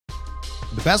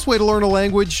The best way to learn a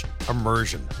language?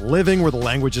 Immersion. Living where the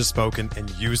language is spoken and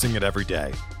using it every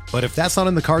day. But if that's not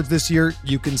in the cards this year,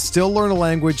 you can still learn a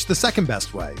language the second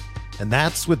best way, and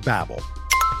that's with Babbel.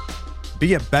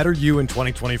 Be a better you in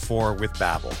 2024 with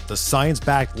Babbel, the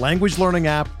science-backed language learning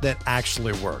app that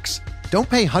actually works. Don't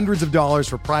pay hundreds of dollars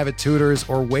for private tutors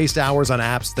or waste hours on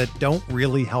apps that don't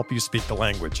really help you speak the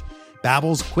language.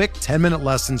 Babbel's quick 10-minute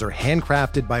lessons are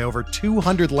handcrafted by over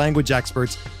 200 language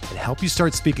experts and help you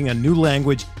start speaking a new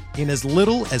language in as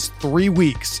little as 3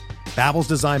 weeks. Babbel's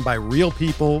designed by real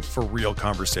people for real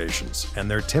conversations,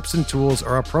 and their tips and tools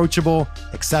are approachable,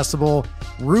 accessible,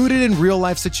 rooted in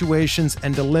real-life situations,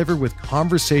 and delivered with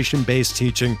conversation-based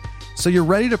teaching, so you're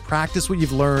ready to practice what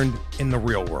you've learned in the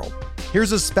real world.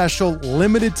 Here's a special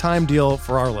limited-time deal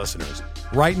for our listeners.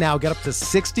 Right now, get up to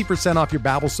 60% off your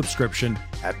Babbel subscription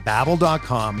at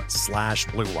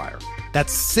babbel.com/Blue Wire.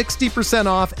 That's 60%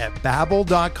 off at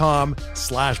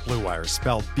babbel.com/Blue Wire,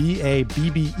 spelled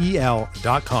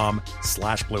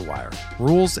BABBEL.com/Blue Wire.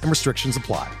 Rules and restrictions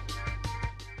apply.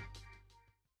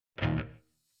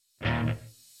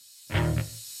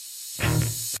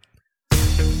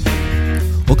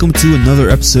 Welcome to another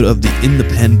episode of the In the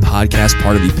Pen podcast,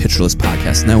 part of the Pitcher List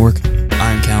Podcast Network.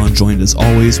 I'm Callan, joined as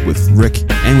always with Rick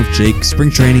and with Jake.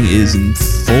 Spring training is in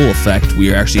full effect.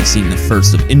 We are actually seeing the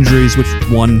first of injuries, which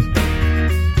one,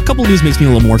 a couple of news makes me a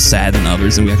little more sad than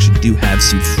others, and we actually do have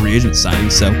some free agent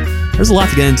signings. So there's a lot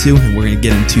to get into, and we're going to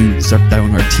get into, start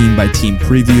diving our team-by-team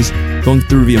previews, going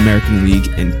through the American League,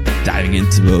 and diving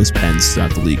into those pens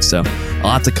throughout the league. So a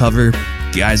lot to cover.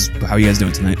 Guys, how are you guys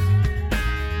doing tonight?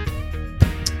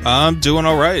 I'm doing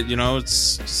all right. You know,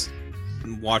 it's just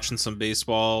watching some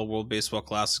baseball. World Baseball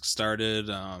Classic started.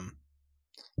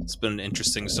 It's been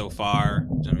interesting so far.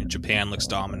 I mean, Japan looks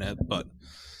dominant, but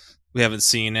we haven't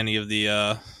seen any of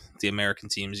the American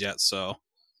teams yet, so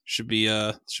should be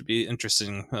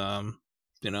interesting. You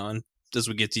know, and as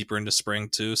we get deeper into spring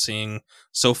too, seeing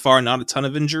so far not a ton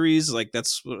of injuries. Like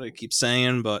that's what I keep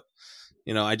saying, but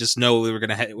you know, I just know we're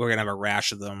gonna have a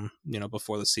rash of them. You know,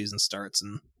 before the season starts,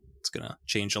 and it's gonna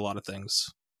change a lot of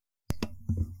things.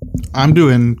 I'm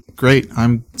doing great.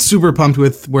 I'm super pumped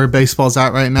with where baseball's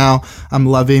at right now. I'm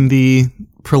loving the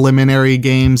preliminary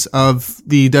games of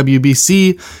the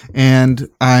WBC, and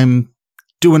I'm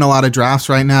doing a lot of drafts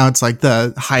right now. It's like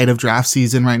the height of draft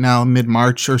season right now,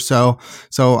 mid-March or so.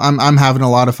 So I'm having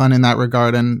a lot of fun in that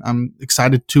regard, and I'm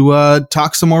excited to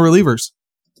talk some more relievers.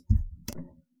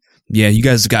 Yeah, you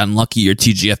guys have gotten lucky. Your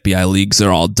TGFBI leagues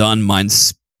are all done.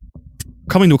 Mine's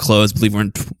coming to a close. I believe we're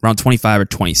in around 25 or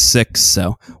 26,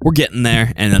 so we're getting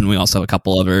there. And then we also have a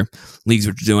couple other leagues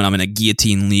we're doing. I'm in a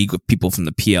guillotine league with people from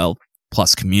the PL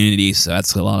Plus community, so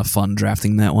that's a lot of fun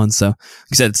drafting that one. So, like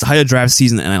I said, it's the height of draft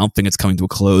season, and I don't think it's coming to a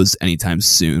close anytime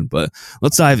soon. But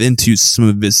let's dive into some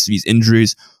of these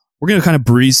injuries. We're going to kind of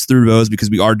breeze through those because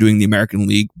we are doing the American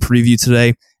League preview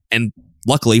today, and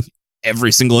luckily,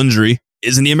 every single injury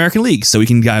is in the American League, so we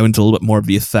can dive into a little bit more of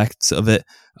the effects of it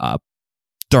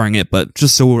during it. But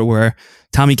just so we're aware,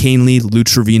 Tommy Kahnle, Lou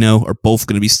Trevino are both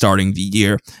going to be starting the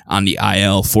year on the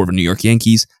IL for the New York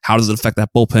Yankees. How does it affect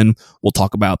that bullpen? We'll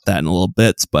talk about that in a little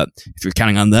bit, but if you're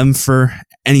counting on them for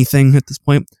anything at this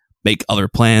point, make other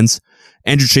plans.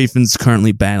 Andrew Chafin's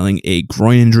currently battling a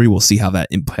groin injury. We'll see how that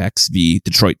impacts the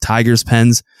Detroit Tigers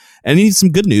pens. And he needs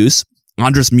some good news.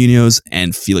 Andres Munoz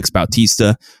and Felix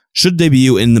Bautista should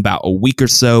debut in about a week or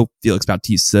so. Felix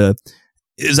Bautista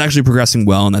is actually progressing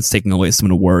well, and that's taking away some of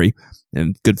the worry.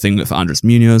 And good thing with Andres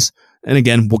Munoz. And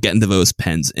again, we'll get into those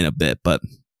pens in a bit, but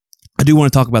I do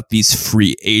want to talk about these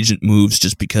free agent moves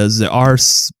just because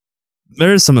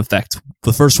there is some effect.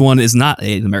 The first one is not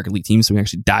an American League team, so we can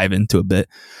actually dive into a bit.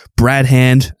 Brad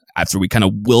Hand, after we kind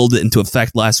of willed it into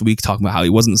effect last week, talking about how he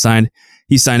wasn't signed,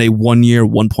 he signed a 1-year,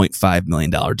 $1.5 million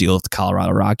deal with the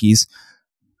Colorado Rockies.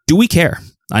 Do we care?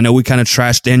 I know we kind of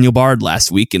trashed Daniel Bard last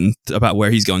week and about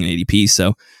where he's going in ADP,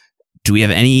 so do we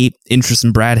have any interest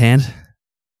in Brad Hand?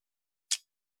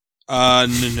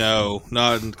 No,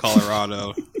 not in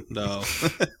Colorado. No.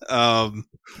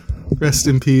 Rest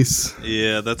in peace.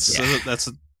 Yeah, that's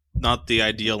not the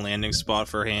ideal landing spot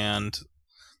for Hand.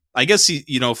 I guess he,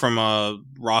 you know, from a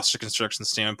roster construction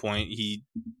standpoint, he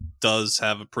does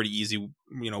have a pretty easy,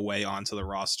 you know, way onto the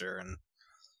roster and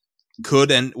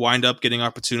could wind up getting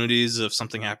opportunities if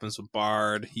something happens with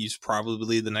Bard. He's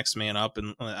probably the next man up,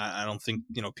 and I don't think,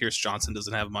 you know, Pierce Johnson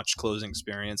doesn't have much closing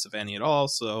experience, if any at all.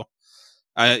 So,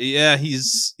 yeah,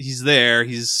 he's there.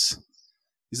 He's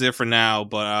there for now,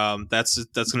 but that's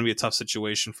going to be a tough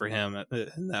situation for him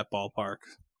in that ballpark.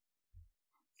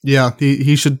 Yeah,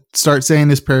 he should start saying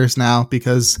his prayers now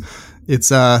because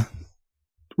it's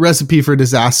recipe for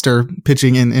disaster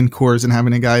pitching in Coors and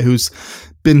having a guy who's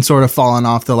been sort of fallen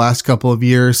off the last couple of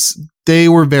years. They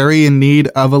were very in need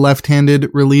of a left-handed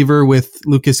reliever with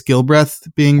Lucas Gilbreth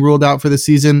being ruled out for the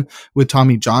season with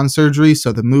Tommy John surgery.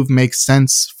 So the move makes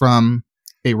sense from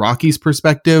a Rockies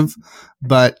perspective,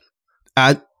 but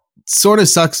it sort of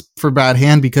sucks for Brad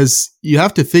Hand because you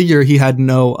have to figure he had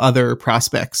no other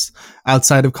prospects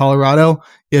outside of Colorado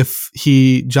if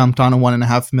he jumped on a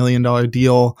 $1.5 million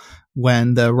deal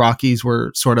when the Rockies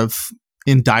were sort of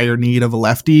in dire need of a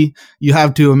lefty. You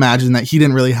have to imagine that he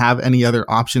didn't really have any other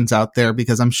options out there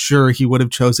because I'm sure he would have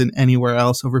chosen anywhere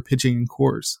else over pitching in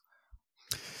Coors.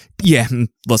 Yeah,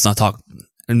 let's not talk.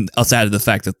 And outside of the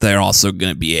fact that they're also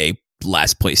going to be a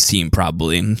last place team,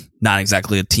 probably, and not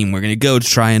exactly a team we're going to go to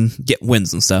try and get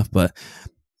wins and stuff, but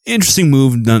interesting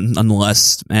move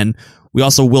nonetheless. And we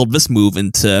also willed this move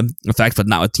into effect, but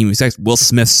not with Team Six. Will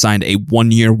Smith signed a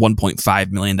 1-year,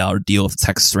 $1.5 million deal with the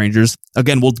Texas Rangers.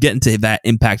 Again, we'll get into that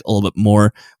impact a little bit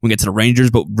more when we get to the Rangers,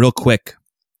 but real quick,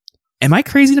 am I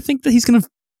crazy to think that he's going to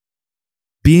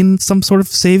be in some sort of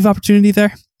save opportunity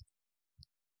there?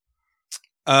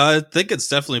 I think it's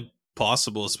definitely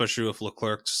possible, especially with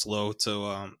Leclerc slow,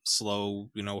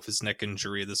 with his neck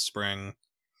injury this spring.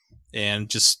 And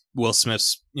just Will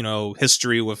Smith's,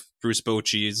 history with Bruce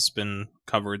Bochy has been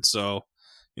covered. So,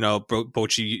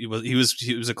 Bochy, he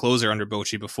was a closer under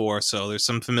Bochy before. So there's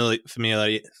some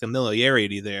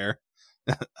familiarity there.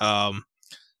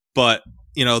 But,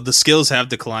 the skills have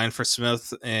declined for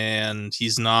Smith, and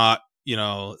he's not,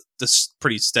 this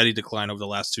pretty steady decline over the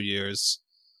last 2 years.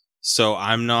 So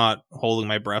I'm not holding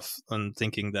my breath and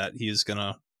thinking that he's going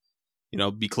to,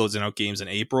 be closing out games in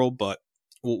April, but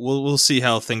we'll see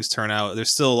how things turn out.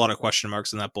 There's still a lot of question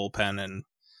marks in that bullpen, and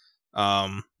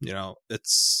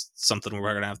it's something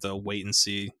we're gonna have to wait and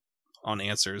see on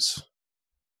answers.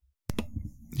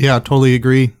 Yeah, totally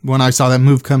agree. When I saw that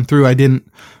move come through, I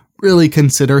didn't really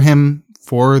consider him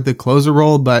for the closer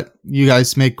role, but you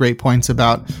guys make great points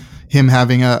about him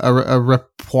having a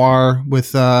repertoire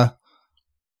with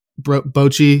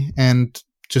Bochy and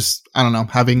just, I don't know,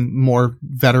 having more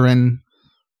veteran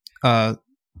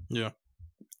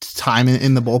time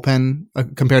in the bullpen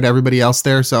compared to everybody else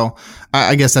there. So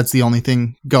I guess that's the only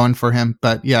thing going for him.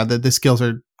 But yeah, the skills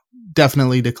are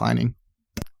definitely declining.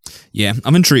 Yeah,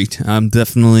 I'm intrigued. I'm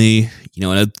definitely,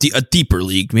 in a deeper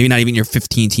league, maybe not even your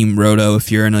 15-team roto.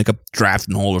 If you're in like a draft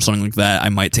and hold or something like that, I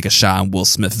might take a shot on Will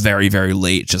Smith very, very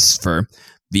late just for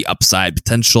the upside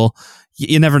potential.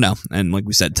 You never know. And like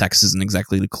we said, Texas isn't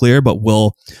exactly clear, but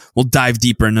we'll dive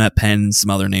deeper into that pen and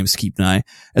some other names to keep an eye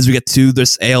as we get to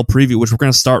this AL preview, which we're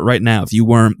going to start right now. If you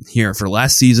weren't here for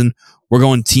last season, we're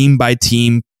going team by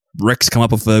team. Rick's come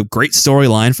up with a great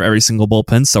storyline for every single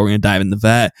bullpen, so we're going to dive into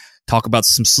that, talk about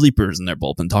some sleepers in their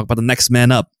bullpen, talk about the next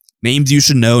man up, names you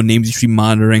should know, names you should be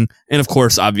monitoring, and of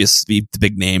course, obviously, the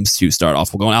big names to start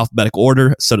off. We'll go in alphabetical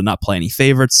order, so to not play any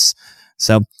favorites.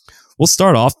 So we'll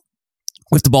start off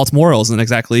with the Baltimore Orioles, and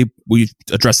exactly we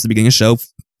addressed at the beginning of the show,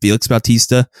 Felix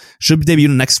Bautista should be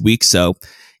debuting next week. So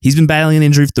he's been battling an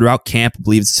injury throughout camp. I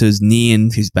believe it's to his knee,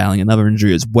 and he's battling another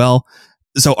injury as well.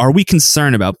 So are we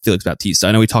concerned about Felix Bautista?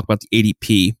 I know we talked about the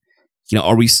ADP.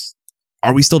 Are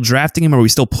we still drafting him? Are we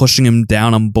still pushing him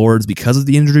down on boards because of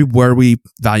the injury? Where do we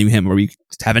value him? Or we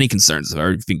have any concerns?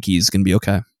 Or think he's going to be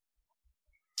okay?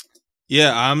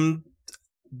 Yeah,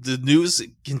 the news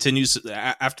continues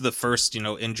after the first,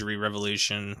 injury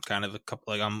revelation kind of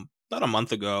about a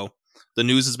month ago. The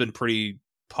news has been pretty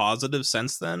positive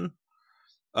since then.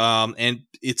 And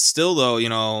it's still, though,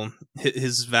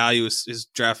 his value, his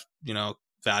draft,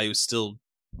 value is still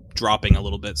dropping a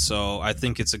little bit. So I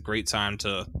think it's a great time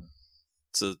to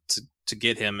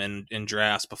get him in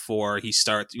drafts before he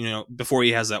starts, before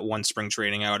he has that one spring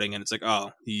training outing and it's like,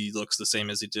 oh, he looks the same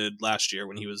as he did last year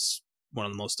when he was one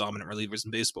of the most dominant relievers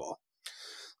in baseball.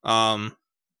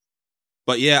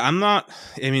 But yeah,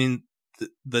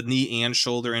 the knee and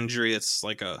shoulder injury, it's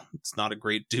not a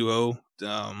great duo.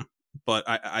 But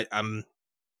I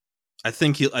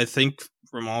think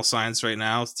from all signs right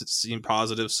now it's seeming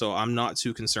positive, so I'm not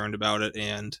too concerned about it.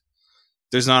 And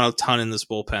there's not a ton in this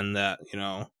bullpen that,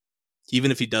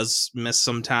 even if he does miss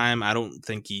some time, I don't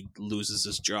think he loses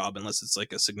his job unless it's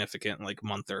like a significant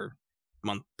month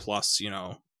plus,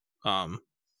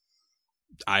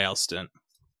 IL stint.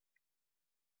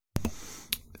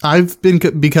 I've been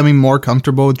becoming more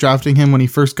comfortable with drafting him. When he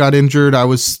first got injured, I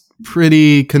was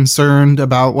pretty concerned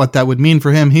about what that would mean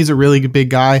for him. He's a really big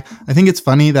guy. I think it's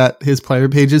funny that his player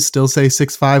pages still say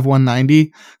 6'5",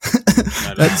 190.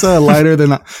 That's lighter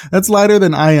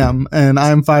than I am, and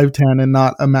I'm 5'10" and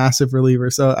not a massive reliever.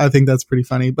 So I think that's pretty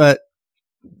funny. But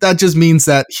that just means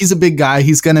that he's a big guy.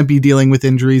 He's going to be dealing with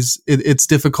injuries. It's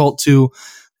difficult to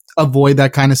avoid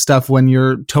that kind of stuff when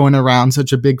you're towing around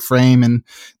such a big frame and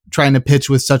trying to pitch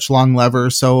with such long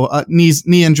levers. So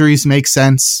knee injuries make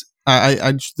sense.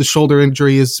 The shoulder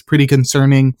injury is pretty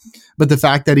concerning, but the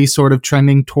fact that he's sort of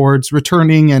trending towards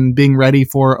returning and being ready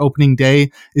for opening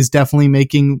day is definitely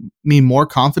making me more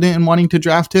confident in wanting to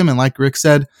draft him. And like Rick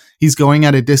said, he's going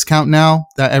at a discount now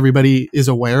that everybody is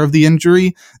aware of the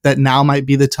injury, that now might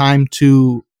be the time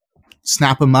to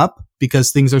snap him up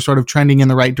because things are sort of trending in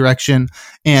the right direction.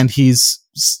 And he's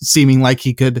seeming like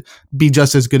he could be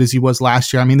just as good as he was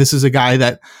last year. I mean, this is a guy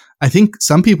that I think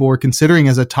some people were considering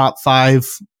as a top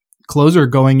 5 closer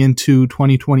going into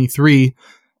 2023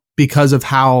 because of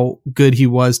how good he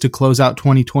was to close out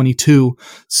 2022.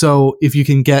 So if you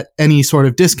can get any sort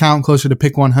of discount closer to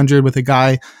pick 100 with a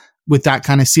guy with that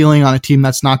kind of ceiling on a team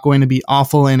that's not going to be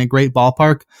awful in a great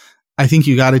ballpark, I think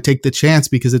you got to take the chance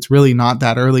because it's really not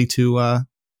that early to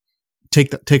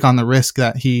take on the risk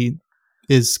that he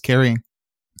is carrying.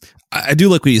 I do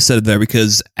like what you said there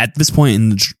because at this point in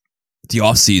the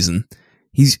offseason,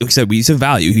 he's a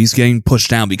value. He's getting pushed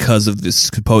down because of this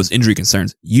supposed injury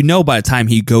concerns. You know, by the time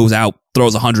he goes out,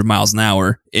 throws 100 miles an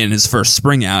hour in his first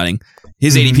spring outing,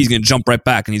 his ADP is going to jump right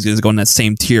back and he's going to go in that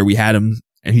same tier. We had him,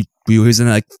 and he was in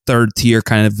like third tier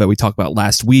kind of that we talked about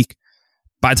last week.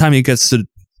 By the time he gets to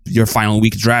your final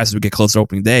week of drafts, as we get closer to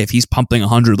opening day, if he's pumping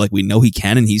 100 like we know he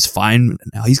can and he's fine,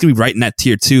 he's going to be right in that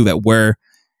tier too that we're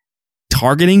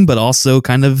targeting, but also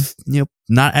kind of,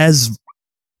 not as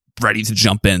ready to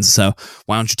jump in. So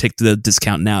why don't you take the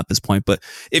discount now at this point? But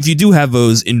if you do have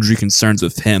those injury concerns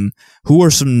with him, who are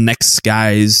some next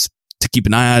guys to keep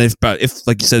an eye on? If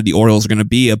like you said, the Orioles are going to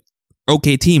be a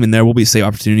okay team and there will be save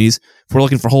opportunities. If we're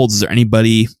looking for holds, is there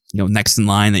anybody next in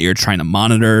line that you're trying to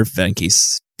monitor in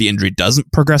case the injury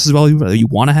doesn't progress as well as you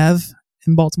want to have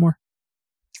in Baltimore?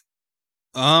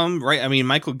 Right. I mean,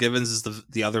 Michael Givens is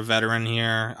the other veteran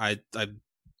here. I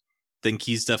think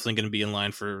he's definitely going to be in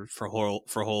line for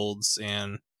holds,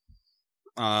 and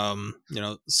Perez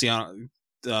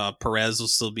will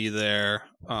still be there.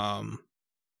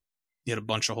 He had a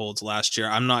bunch of holds last year.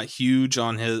 I'm not huge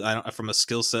on his from a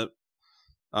skill set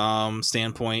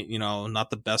standpoint. Not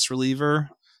the best reliever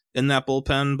in that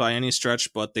bullpen by any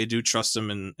stretch, but they do trust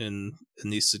him in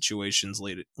these situations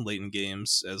late in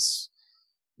games as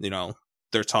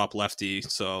their top lefty.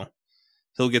 So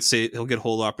he'll get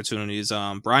hold opportunities.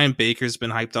 Brian Baker's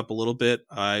been hyped up a little bit.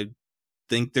 I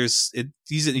think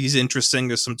he's interesting.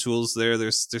 There's some tools there.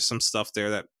 There's some stuff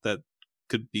there that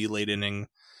could be late inning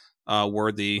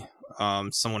worthy.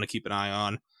 Someone to keep an eye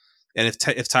on. And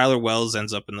if Tyler Wells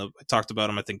ends up I talked about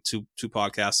him I think two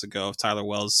podcasts ago. If Tyler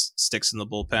Wells sticks in the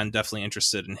bullpen, definitely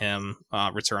interested in him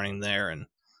returning there, and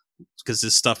because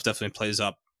his stuff definitely plays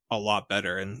up a lot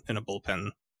better in a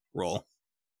bullpen role.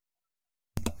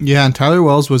 Yeah, and Tyler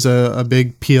Wells was a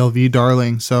big PLV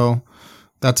darling, so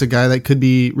that's a guy that could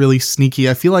be really sneaky.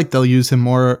 I feel like they'll use him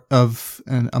more of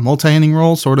a multi-inning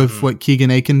role, sort of what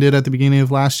Keegan Aiken did at the beginning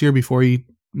of last year before he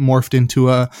morphed into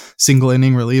a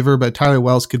single-inning reliever. But Tyler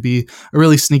Wells could be a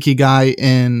really sneaky guy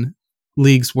in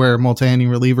leagues where multi-inning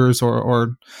relievers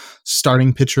or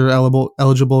starting pitcher eligible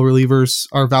relievers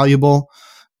are valuable.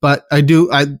 But I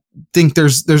think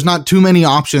there's not too many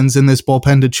options in this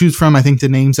bullpen to choose from. I think the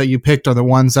names that you picked are the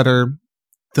ones that are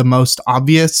the most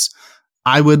obvious.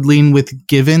 I would lean with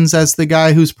Givens as the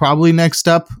guy who's probably next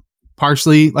up,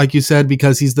 partially, like you said,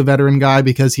 because he's the veteran guy,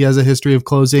 because he has a history of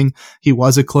closing. He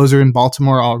was a closer in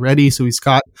Baltimore already, so he's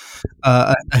got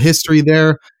a history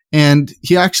there. And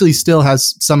he actually still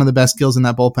has some of the best skills in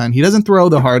that bullpen. He doesn't throw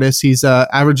the hardest. He's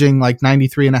averaging like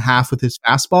 93.5 with his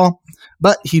fastball,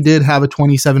 but he did have a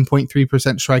 27.3%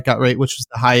 strikeout rate, which was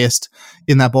the highest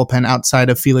in that bullpen outside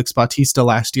of Felix Bautista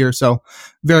last year. So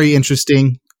very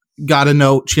interesting. Got to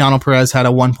note, Chiano Perez had a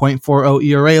 1.40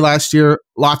 ERA last year.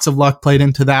 Lots of luck played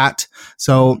into that.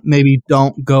 So maybe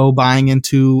don't go buying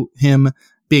into him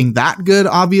being that good,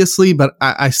 obviously, but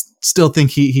I still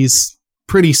think he's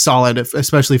pretty solid,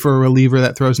 especially for a reliever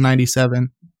that throws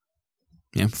 97.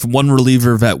 Yeah, from one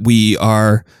reliever that we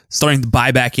are starting to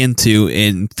buy back into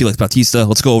in Felix Bautista,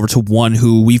 let's go over to one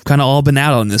who we've kind of all been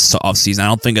out on this offseason. I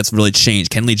don't think that's really changed.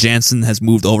 Kenley Jansen has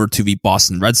moved over to the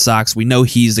Boston Red Sox. We know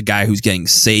he's the guy who's getting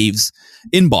saves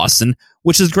in Boston,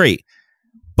 which is great.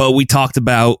 But we talked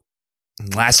about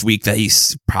last week that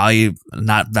he's probably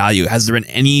not value. Has there been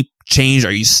any change?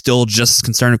 Are you still just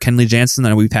concerned with Kenley Jansen? I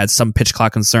know we've had some pitch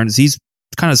clock concerns. He's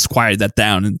kind of quieted that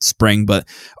down in spring, but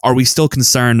are we still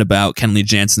concerned about Kenley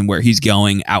Jansen, where he's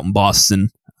going out in Boston?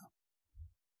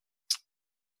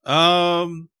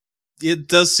 It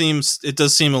does seem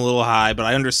a little high, but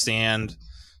I understand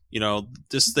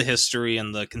just the history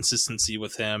and the consistency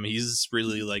with him. He's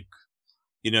really like,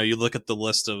 you look at the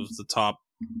list of the top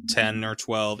 10 or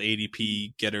 12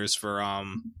 ADP getters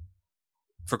for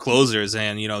closers,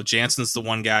 and Jansen's the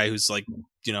one guy who's like,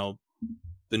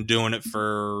 been doing it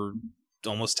for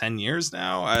almost 10 years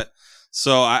now.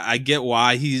 So I get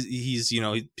why he's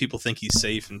people think he's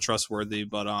safe and trustworthy,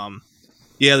 but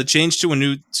the change to a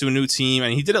new team,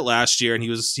 and he did it last year, and he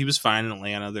was fine in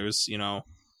Atlanta. There's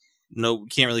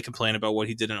can't really complain about what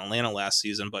he did in Atlanta last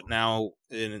season, but now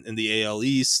in the AL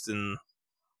East and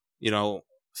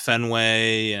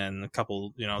Fenway and a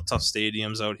couple tough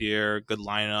stadiums out here, good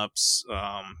lineups.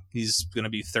 He's going to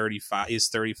be 35. He's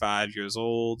 35 years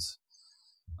old.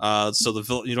 So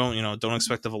don't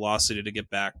expect the velocity to get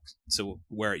back to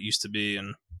where it used to be,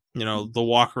 and the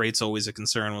walk rate's always a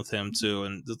concern with him too,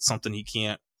 and it's something he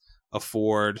can't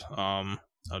afford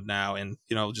now. And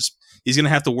just he's gonna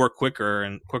have to work quicker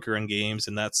in games,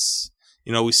 and that's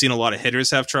we've seen a lot of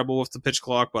hitters have trouble with the pitch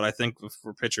clock, but I think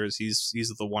for pitchers, he's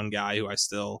the one guy who I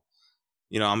still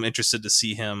I'm interested to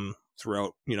see him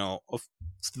throughout at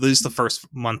least the first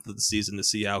month of the season to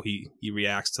see how he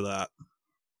reacts to that.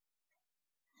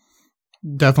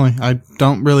 Definitely. I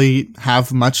don't really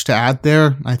have much to add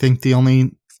there. I think the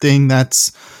only thing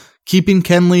that's keeping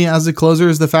Kenley as a closer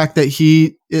is the fact that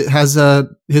he has a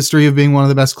history of being one of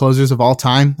the best closers of all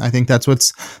time. I think that's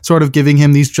what's sort of giving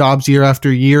him these jobs year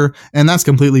after year, and that's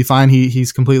completely fine.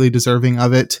 He's completely deserving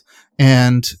of it.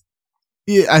 And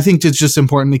I think it's just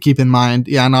important to keep in mind,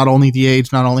 not only the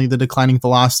age, not only the declining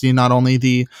velocity, not only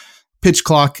the pitch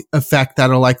clock effect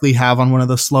that'll likely have on one of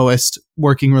the slowest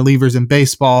working relievers in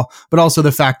baseball, but also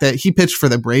the fact that he pitched for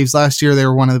the Braves last year. They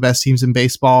were one of the best teams in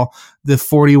baseball. The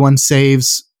 41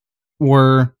 saves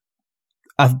were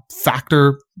a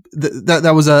factor.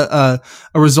 That was a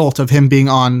result of him being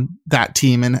on that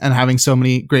team and having so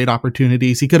many great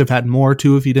opportunities. He could have had more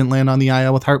too if he didn't land on the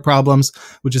IL with heart problems,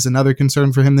 which is another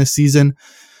concern for him this season.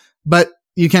 But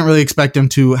you can't really expect him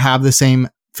to have the same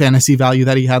fantasy value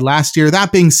that he had last year.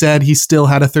 That being said, he still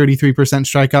had a 33%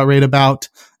 strikeout rate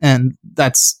and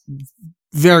that's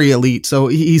very elite. So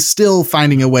he's still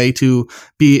finding a way to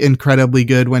be incredibly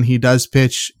good when he does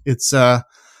pitch.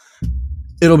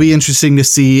 It'll be interesting to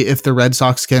see if the Red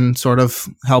Sox can sort of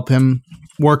help him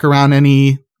work around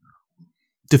any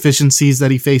deficiencies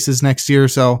that he faces next year.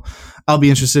 So I'll be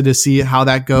interested to see how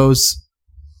that goes.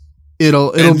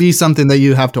 It'll be something that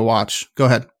you have to watch. Go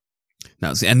ahead.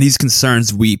 No, and these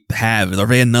concerns we have, are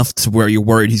they enough to where you're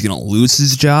worried he's going to lose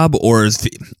his job, or is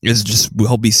just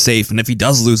he'll be safe? And if he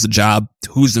does lose the job,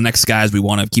 who's the next guys we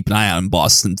want to keep an eye on in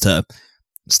Boston to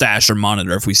stash or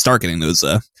monitor if we start getting those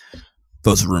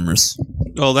rumors?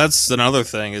 Well, that's another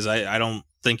thing is I don't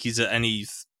think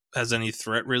has any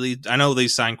threat really. I know they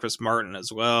signed Chris Martin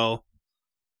as well,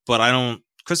 but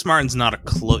Chris Martin's not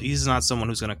he's not someone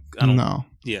who's going to. No.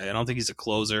 Yeah, I don't think he's a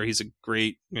closer. He's a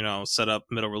great, set up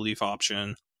middle relief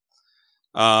option.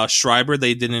 Schreiber,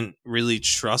 they didn't really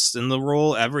trust in the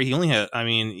role ever. He only had,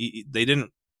 they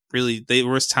didn't really. There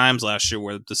was times last year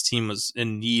where this team was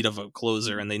in need of a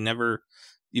closer, and they never,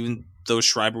 even though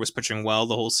Schreiber was pitching well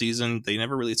the whole season, they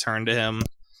never really turned to him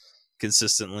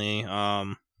consistently.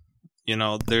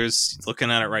 There's looking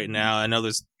at it right now. I know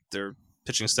their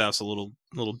pitching staff's a little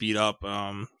beat up.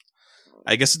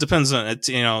 I guess it depends on it.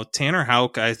 Tanner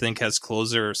Houck, I think, has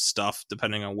closer stuff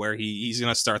depending on where he's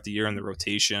going to start the year in the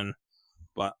rotation,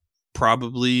 but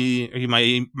probably he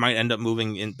might end up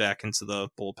moving back into the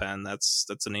bullpen.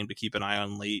 That's a name to keep an eye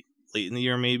on late in the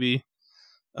year, maybe.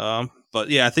 But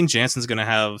yeah, I think Jansen's going to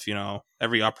have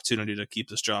every opportunity to keep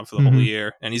this job for the whole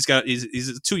year, and he's a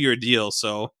 2-year deal.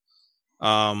 So,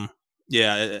 I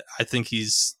think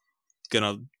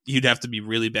you'd have to be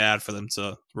really bad for them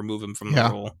to remove him from the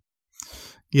role.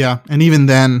 Yeah, and even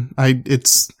then,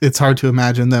 it's hard to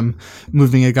imagine them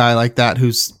moving a guy like that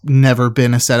who's never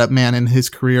been a setup man in his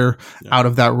career out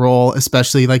of that role,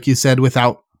 especially like you said,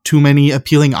 without too many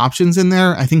appealing options in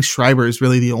there. I think Schreiber is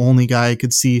really the only guy I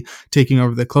could see taking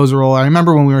over the closer role. I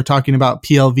remember when we were talking about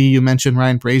PLV, you mentioned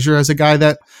Ryan Brazier as a guy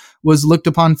that was looked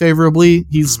upon favorably.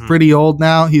 He's pretty old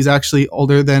now. He's actually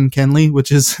older than Kenley,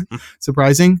 which is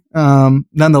surprising.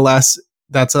 Nonetheless,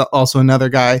 that's also another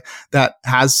guy that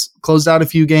has closed out a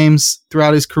few games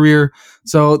throughout his career.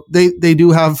 So they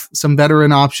do have some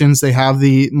veteran options. They have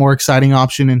the more exciting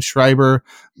option in Schreiber.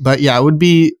 But yeah, it would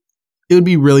be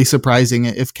really surprising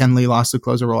if Kenley lost the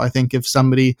closer role. I think if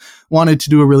somebody wanted to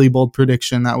do a really bold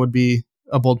prediction, that would be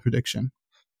a bold prediction.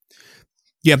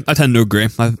 Yeah, I tend to agree.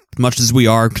 As much as we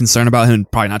are concerned about him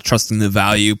probably not trusting the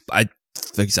value, like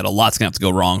you said, a lot's going to have to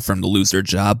go wrong for him to lose their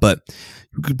job. But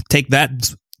you could take that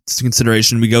into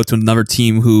consideration. We go to another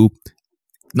team who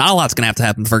not a lot's going to have to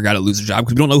happen for a guy to lose a job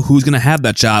because we don't know who's going to have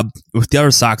that job with the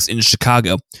other Sox in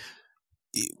Chicago.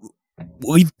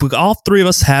 All three of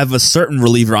us have a certain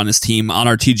reliever on this team, on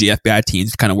our TGFBI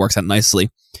teams. It kind of works out nicely.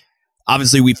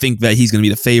 Obviously, we think that he's going to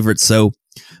be the favorite. So,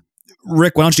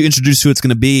 Rick, why don't you introduce who it's going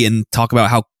to be and talk about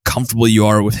how comfortable you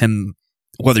are with him,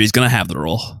 whether he's going to have the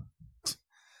role.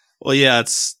 Well, yeah,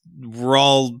 we're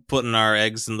all putting our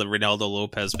eggs in the Reynaldo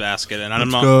Lopez basket, and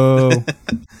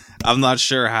I'm not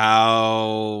sure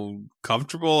how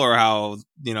comfortable or how,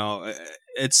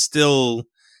 it's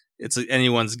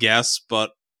anyone's guess,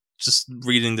 but just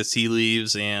reading the tea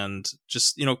leaves and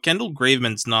just, Kendall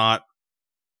Graveman's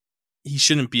he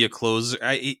shouldn't be a closer.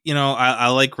 I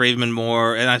like Graveman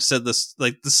more, and I've said this,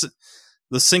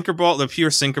 the sinker ball, the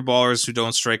pure sinker ballers who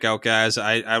don't strike out guys,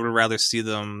 I would rather see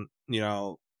them,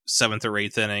 7th or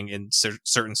 8th inning in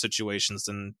certain situations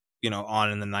than,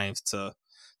 on in the 9th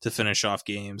to finish off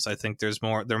games. I think there's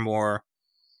better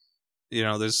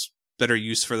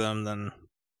use for them than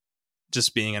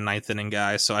just being a 9th inning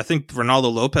guy. So I think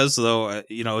Reynaldo Lopez, though,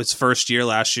 his first year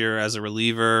last year as a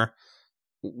reliever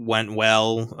went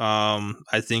well.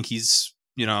 I think he's,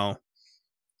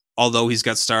 although he's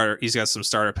got some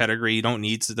starter pedigree, you don't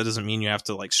need to, that doesn't mean you have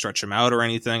to stretch him out or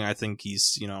anything. I think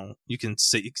he's, you can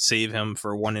save him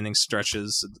for 1 inning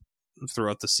stretches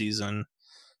throughout the season,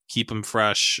 keep him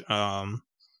fresh. And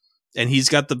he's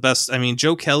got the best. I mean,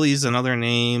 Joe Kelly's another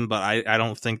name, but I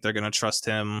don't think they're going to trust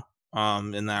him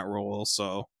in that role.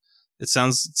 So it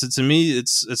sounds to me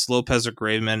it's Lopez or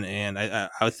Graveman, and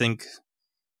I think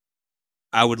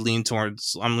I'm leaning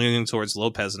towards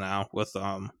Lopez now with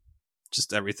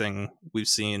just everything we've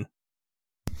seen.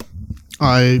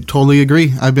 I totally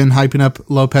agree. I've been hyping up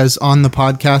Lopez on the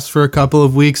podcast for a couple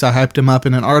of weeks. I hyped him up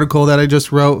in an article that I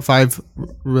just wrote, 5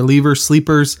 reliever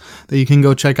sleepers that you can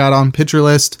go check out on Pitcher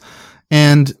List.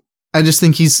 And I just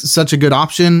think he's such a good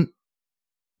option,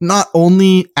 not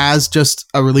only as just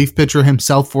a relief pitcher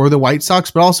himself for the White Sox,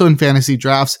 but also in fantasy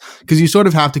drafts, because you sort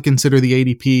of have to consider the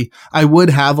ADP. I would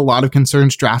have a lot of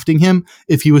concerns drafting him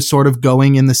if he was sort of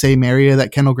going in the same area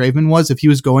that Kendall Graveman was. If he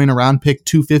was going around pick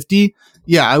 250,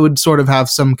 yeah, I would sort of have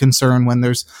some concern when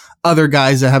there's other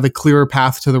guys that have a clearer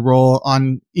path to the role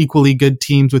on equally good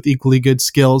teams with equally good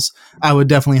skills. I would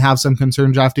definitely have some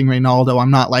concern drafting Reynaldo.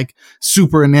 I'm not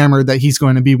super enamored that he's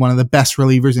going to be one of the best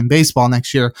relievers in baseball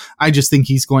next year. I just think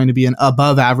he's going to be an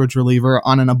above average reliever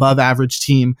on an above average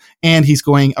team. And he's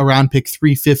going around pick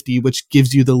 350, which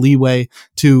gives you the leeway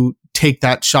to take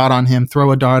that shot on him,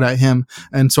 throw a dart at him,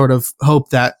 and sort of hope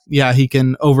that, yeah, he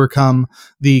can overcome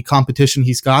the competition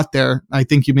he's got there. I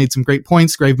think you made some great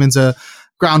points. Graveman's a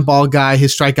ground ball guy.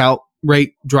 His strikeout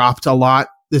rate dropped a lot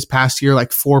this past year,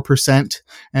 4%.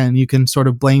 And you can sort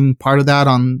of blame part of that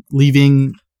on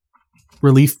leaving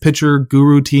relief pitcher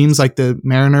guru teams like the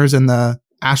Mariners and the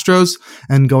Astros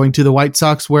and going to the White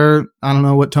Sox, where I don't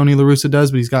know what Tony La Russa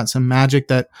does, but he's got some magic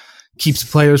that keeps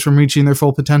players from reaching their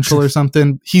full potential or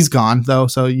something. He's gone though,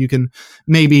 so you can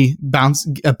maybe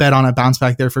bet on a bounce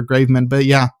back there for Graveman. But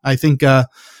yeah, I think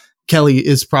Kelly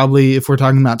is probably, if we're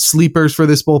talking about sleepers for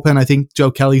this bullpen, I think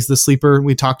Joe Kelly's the sleeper.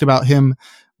 We talked about him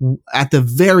at the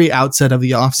very outset of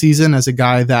the offseason as a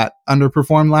guy that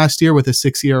underperformed last year with a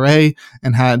 6 ERA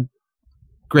and had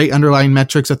great underlying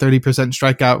metrics, a 30%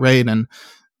 strikeout rate, and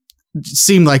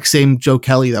seemed like same Joe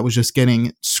Kelly that was just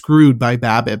getting screwed by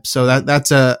BABIP. So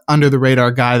that's a under the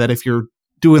radar guy that if you're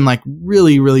doing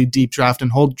really, really deep draft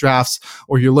and hold drafts,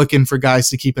 or you're looking for guys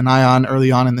to keep an eye on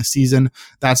early on in the season,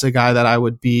 that's a guy that I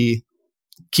would be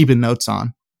keeping notes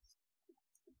on.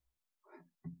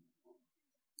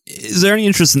 Is there any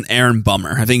interest in Aaron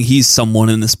Bummer? I think he's someone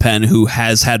in this pen who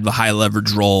has had the high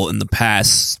leverage role in the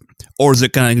past, or is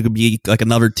it going to be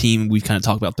another team we've kind of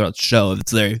talked about throughout the show?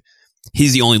 It's there.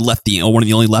 He's the only lefty, or one of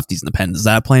the only lefties in the pen. Does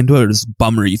that play into it, or does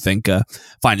Bummer, you think,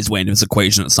 find his way into this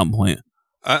equation at some point?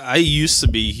 I used to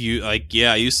be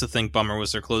I used to think Bummer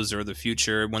was their closer of the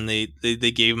future when they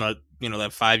gave him that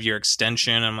 5-year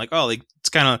extension. I'm like, oh, it's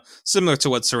kind of similar to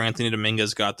what Sir Anthony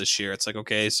Dominguez got this year. It's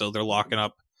okay, so they're locking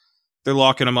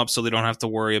him up so they don't have to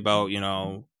worry about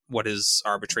what his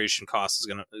arbitration cost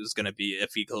is gonna be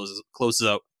if he closes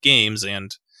out games,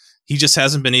 and he just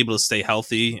hasn't been able to stay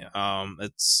healthy.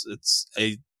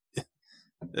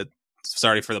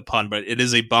 Sorry for the pun, but it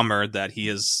is a bummer that he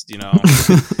is,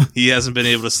 he hasn't been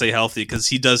able to stay healthy, because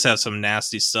he does have some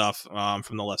nasty stuff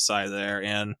from the left side there.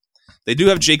 And they do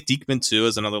have Jake Diekman too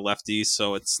as another lefty,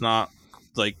 so it's not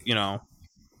they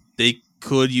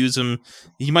could use him.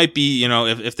 He might be,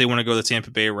 if they want to go the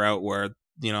Tampa Bay route where,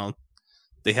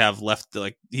 they have left,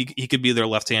 he could be their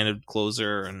left-handed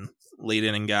closer and late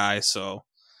inning guy. So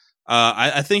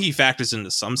I think he factors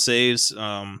into some saves.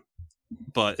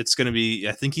 but it's going to be.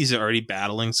 I think he's already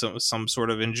battling some sort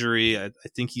of injury. I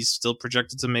think he's still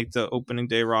projected to make the opening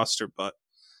day roster, but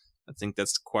I think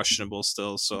that's questionable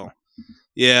still. So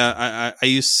yeah,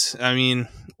 I mean,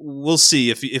 we'll see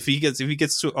if he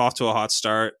gets off to a hot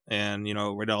start, and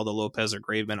Ronaldo Lopez or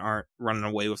Graveman aren't running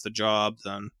away with the job,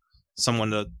 then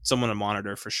someone to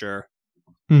monitor for sure.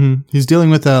 Mm-hmm. He's dealing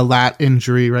with a lat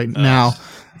injury right now.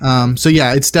 So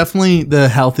yeah, it's definitely the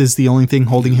health is the only thing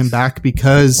holding him back,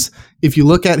 because if you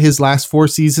look at his last 4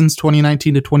 seasons,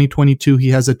 2019 to 2022, he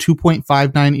has a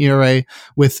 2.59 ERA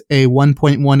with a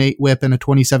 1.18 whip and a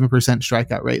 27%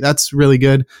 strikeout rate. That's really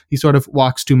good. He sort of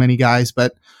walks too many guys,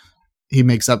 but he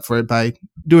makes up for it by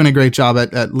doing a great job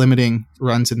at limiting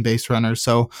runs and base runners.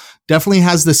 So definitely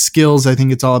has the skills. I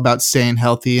think it's all about staying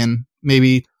healthy and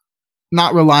maybe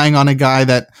not relying on a guy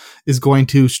that is going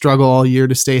to struggle all year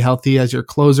to stay healthy as your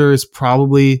closer is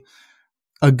probably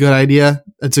a good idea.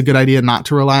 It's a good idea not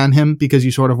to rely on him, because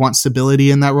you sort of want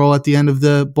stability in that role at the end of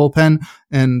the bullpen.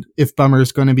 And if Bummer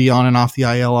is going to be on and off the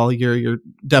IL all year, you're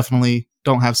definitely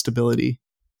don't have stability.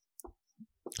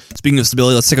 Speaking of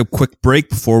stability, let's take a quick break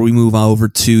before we move over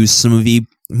to some of the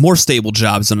more stable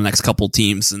jobs on the next couple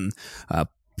teams and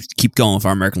keep going with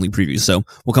our American League preview. So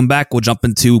we'll come back. We'll jump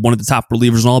into one of the top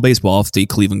relievers in all baseball, the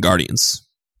Cleveland Guardians.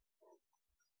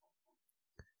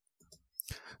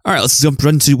 All right, let's jump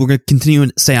right into. We're going to continue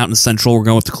and stay out in the Central. We're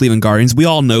going with the Cleveland Guardians. We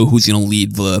all know who's going to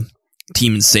lead the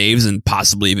team in saves and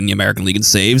possibly even the American League in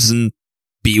saves and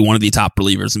be one of the top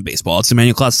relievers in baseball. It's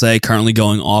Emmanuel Clase currently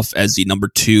going off as the number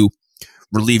 2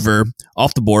 reliever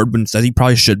off the board, but he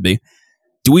probably should be.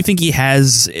 Do we think he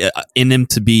has in him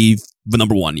to be the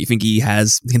number 1? You think he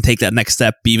can take that next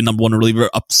step, be the number 1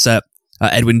 reliever, upset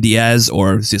Edwin Diaz,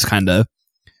 or is he just kind of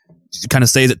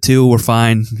stays at 2? We're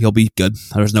fine. He'll be good.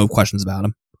 There's no questions about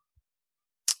him.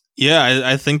 Yeah,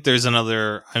 I think there's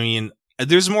another. I mean,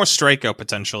 there's more strikeout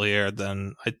potential here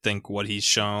than I think what he's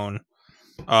shown.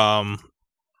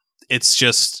 It's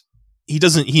just he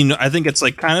doesn't. I think it's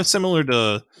like kind of similar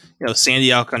to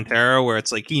Sandy Alcantara, where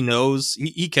it's like he knows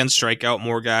he can strike out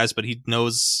more guys, but he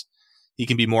knows he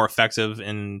can be more effective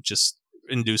in just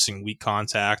inducing weak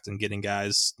contact and getting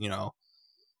guys, to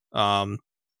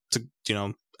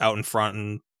out in front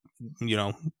and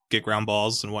get ground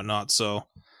balls and whatnot. So.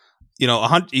 He's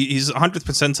 100th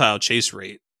percentile chase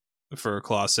rate for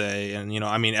Clase, and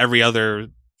I mean every other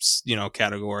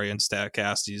category in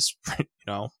Statcast he's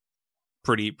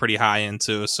pretty high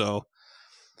into. So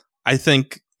I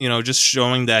think just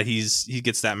showing that he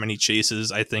gets that many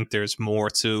chases, I think there's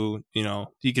more to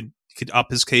he could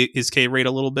up his K rate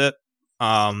a little bit.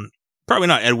 Probably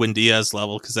not Edwin Diaz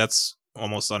level, because that's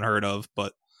almost unheard of,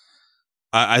 but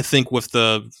I think with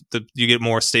the you get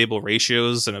more stable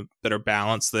ratios and a better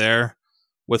balance there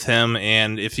with him,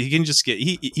 and if he can just get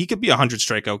he could be a 100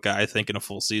 strikeout guy, I think, in a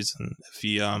full season if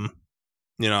he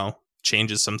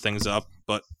changes some things up.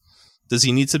 But does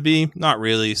he need to be? Not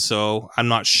really. So I'm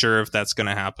not sure if that's going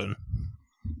to happen.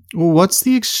 Well, what's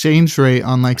the exchange rate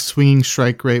on like swinging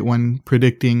strike rate when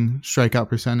predicting strikeout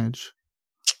percentage?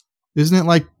 Isn't it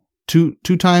like two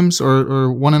times or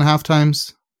 1.5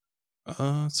 times?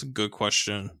 That's a good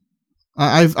question.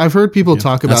 I've heard people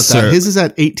talk about that. His is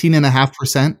at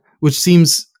 18.5%, which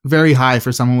seems very high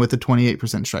for someone with a 28%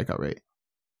 strikeout rate.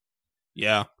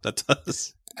 Yeah, that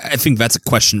does. I think that's a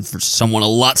question for someone a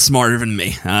lot smarter than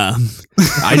me.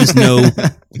 I just know.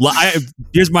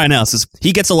 Here's my analysis.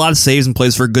 He gets a lot of saves and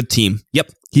plays for a good team.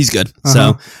 Yep, he's good.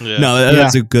 So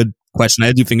that's a good question.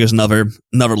 I do think there's another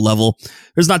level.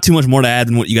 There's not too much more to add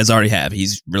than what you guys already have.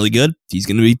 He's really good. He's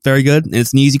going to be very good, and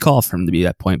it's an easy call for him to be at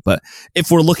that point. But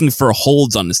if we're looking for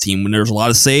holds on this team, when there's a lot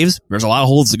of saves, there's a lot of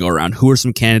holds to go around. Who are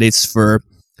some candidates for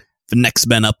the next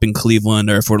men up in Cleveland,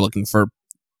 or if we're looking to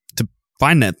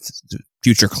find that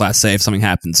future Clase if something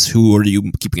happens, who are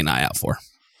you keeping an eye out for?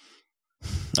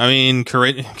 I mean,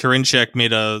 Karinchak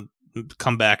made a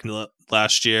comeback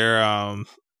last year.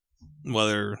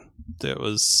 Whether there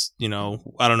was,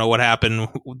 I don't know what happened.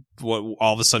 What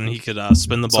all of a sudden he could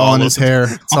spin the ball. It's all in his hair.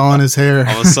 It's all in his hair.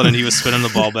 All of a sudden he was spinning the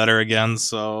ball better again.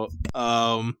 So,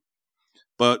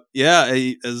 but yeah,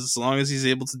 as long as he's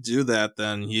able to do that,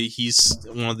 then he's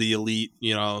one of the elite,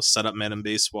 setup men in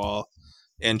baseball.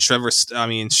 And Trevor, I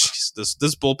mean,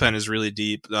 this bullpen is really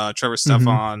deep. Trevor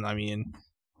Stefan, I mean,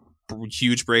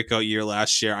 huge breakout year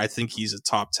last year. I think he's a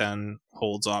top 10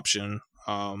 holds option.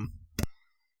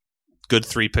 Good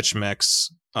 3-pitch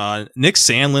mix. Nick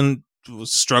Sandlin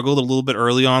struggled a little bit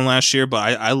early on last year,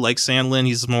 but I like Sandlin.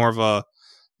 He's more of a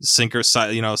sinker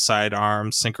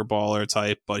sidearm sinker baller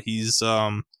type, but he's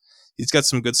got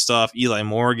some good stuff. Eli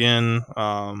Morgan,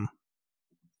 and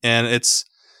it's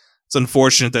it's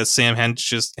unfortunate that Sam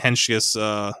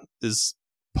Hentges is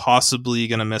possibly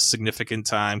going to miss significant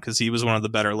time because he was one of the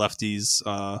better lefty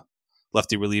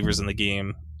relievers in the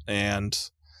game, and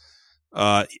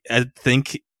I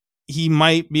think he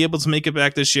might be able to make it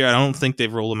back this year. I don't think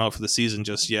they've rolled him out for the season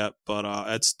just yet, but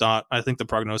it's not. I think the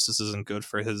prognosis isn't good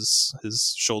for his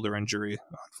shoulder injury,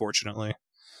 unfortunately.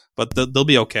 But they'll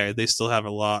be okay. They still have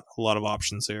a lot of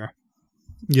options here.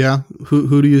 Yeah.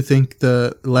 Who do you think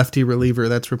the lefty reliever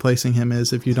that's replacing him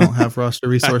is if you don't have roster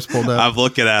resource pulled up? I'm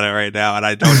looking at it right now, and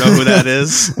I don't know who that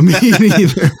is. Me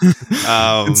neither.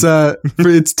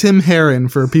 It's Tim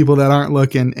Herrin for people that aren't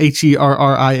looking.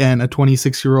 Herrin, a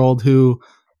 26-year-old who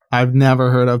I've never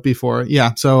heard of before.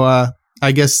 Yeah. So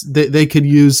I guess they could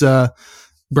use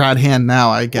Brad Hand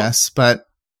now, I guess. But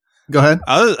go ahead.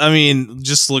 I mean,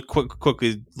 just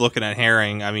quickly looking at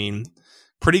Herring. I mean,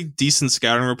 pretty decent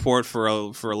scouting report for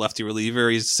a lefty reliever.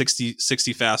 He's 60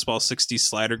 fastball, 60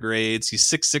 slider grades. He's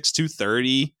 6'6",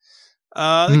 230.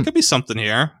 There could be something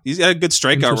here. He's got a good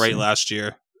strikeout rate last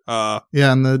year.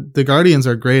 Yeah, and the Guardians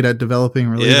are great at developing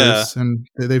relievers, and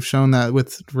they've shown that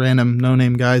with random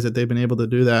no-name guys that they've been able to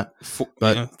do that.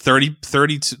 But 31%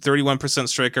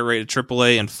 strikeout rate at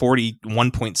AAA and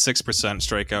 41.6%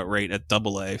 strikeout rate at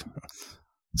AA.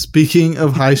 Speaking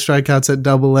of high strikeouts at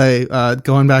AA,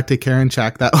 going back to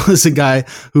Karinchak, that was a guy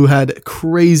who had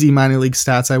crazy minor league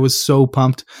stats. I was so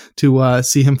pumped to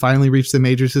see him finally reach the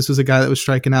majors. This was a guy that was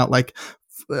striking out like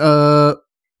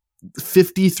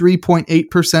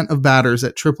 53.8% of batters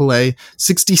at AAA,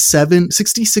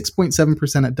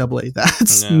 66.7% at AA.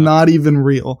 That's not even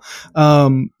real.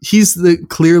 He's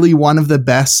clearly one of the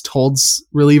best holds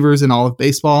relievers in all of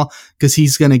baseball because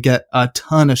he's going to get a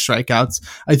ton of strikeouts.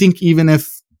 I think even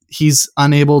if he's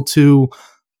unable to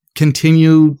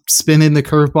continue spinning the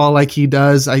curveball like he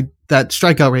does, that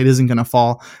strikeout rate isn't going to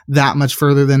fall that much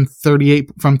further than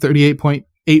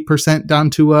 38.8% down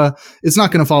to it's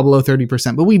not going to fall below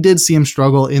 30%, but we did see him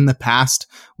struggle in the past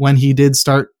when he did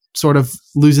start sort of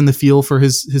losing the feel for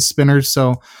his spinners.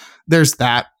 So there's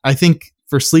that. I think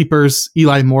for sleepers,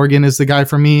 Eli Morgan is the guy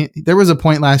for me. There was a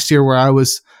point last year where I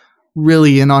was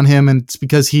really in on him, and it's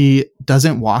because he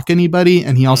doesn't walk anybody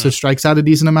and he also strikes out a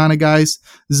decent amount of guys.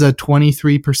 This is a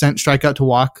 23%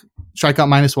 strikeout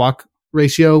minus walk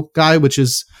ratio guy, which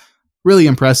is really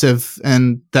impressive,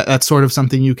 and that's sort of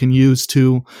something you can use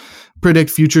to predict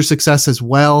future success as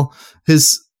well.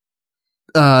 His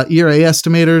ERA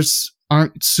estimators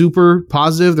aren't super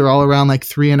positive. They're all around like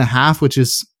 3.5, which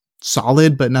is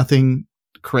solid, but nothing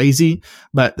crazy.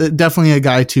 But definitely a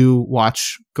guy to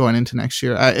watch going into next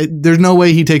year. There's no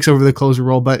way he takes over the closer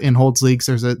role, but in holds leagues,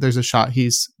 there's a shot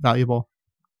he's valuable.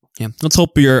 Yeah, let's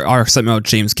hope our excitement about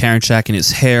James Karinchak and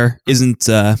his hair isn't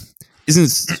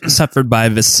suffered by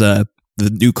this the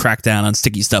new crackdown on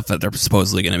sticky stuff that they're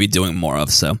supposedly going to be doing more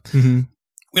of. So we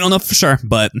don't know for sure,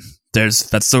 but that's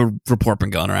the report been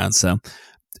going around. So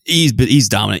he's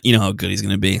dominant. You know how good he's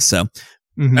going to be. So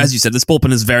as you said, this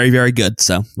bullpen is very, very good.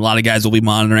 So a lot of guys will be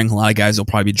monitoring. A lot of guys will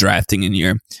probably be drafting in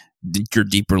your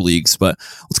deeper leagues. But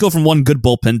let's go from one good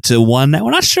bullpen to one that we're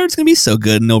not sure it's going to be so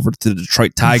good, and over to the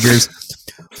Detroit Tigers.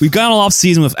 We've gone all off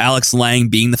season with Alex Lange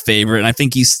being the favorite, and I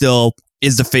think he still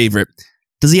is the favorite.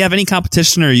 Does he have any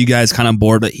competition, or are you guys kind of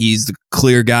bored that he's the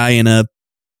clear guy in a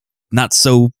not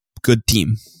so good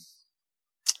team?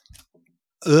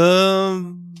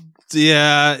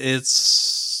 Yeah,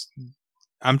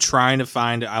 I'm trying to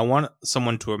find it. I want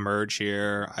someone to emerge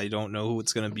here. I don't know who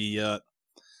it's going to be yet,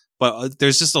 but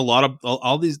there's just a lot of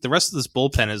all these. The rest of this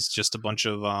bullpen is just a bunch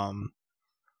of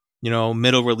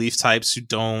middle relief types who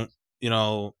don't.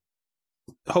 Jose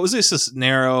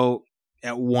Cisnero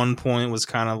at one point was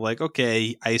kind of like,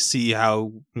 okay, I see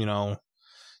how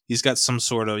he's got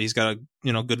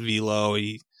a good velo.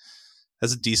 He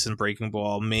has a decent breaking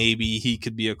ball. Maybe he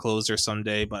could be a closer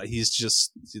someday, but he's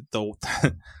just the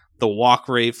walk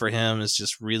rate for him is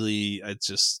just really, it's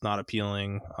just not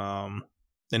appealing. And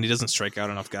he doesn't strike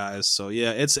out enough guys. So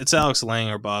yeah, it's Alex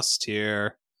Lange or bust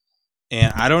here.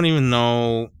 And I don't even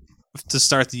know to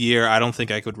start the year. I don't think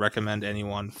I could recommend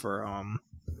anyone for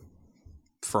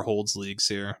holds leagues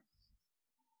here.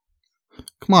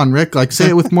 Come on, Rick, say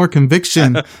it with more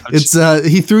conviction. It's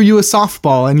he threw you a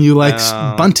softball and you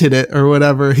bunted it or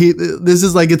whatever. This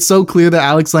is it's so clear that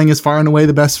Alex Lange is far and away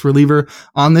the best reliever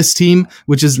on this team,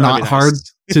 which is not hard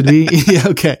to be. Yeah,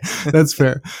 okay, that's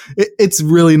fair. It's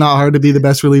really not hard to be the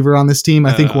best reliever on this team.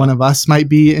 I think one of us might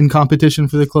be in competition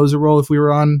for the closer role if we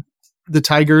were on the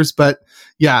Tigers, but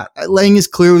yeah, Lange is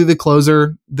clearly the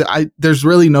closer. There's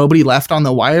really nobody left on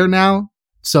the wire now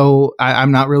So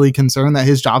I'm not really concerned that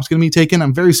his job's going to be taken.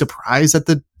 I'm very surprised that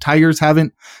the Tigers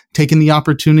haven't taken the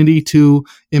opportunity to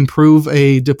improve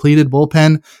a depleted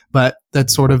bullpen, but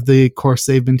that's sort of the course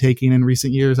they've been taking in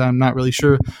recent years. I'm not really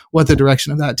sure what the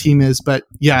direction of that team is, but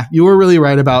yeah, you were really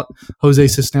right about Jose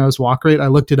Cisneros' walk rate. I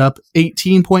looked it up,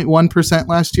 18.1%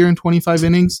 last year in 25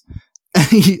 innings.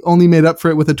 He only made up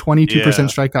for it with a 22%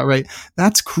 strikeout rate.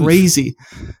 That's crazy.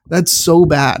 That's so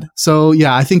bad. So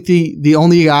yeah, I think the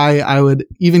only guy I would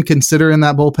even consider in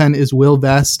that bullpen is Will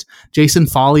Vest. Jason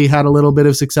Foley had a little bit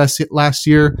of success last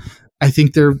year. I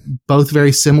think they're both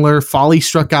very similar. Foley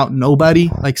struck out nobody,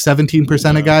 like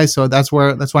 17% of guys. So that's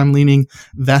why I'm leaning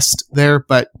Vest there,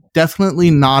 but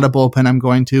definitely not a bullpen I'm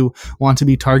going to want to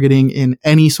be targeting in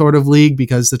any sort of league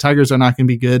because the Tigers are not going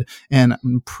to be good. And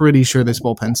I'm pretty sure this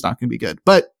bullpen's not going to be good,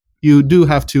 but you do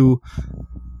have to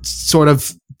sort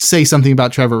of say something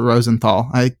about Trevor Rosenthal.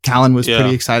 Callan was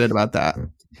pretty excited about that.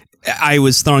 I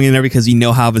was throwing in there because you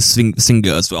know how this thing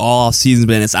goes. But all season's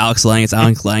been it's Alex Lang,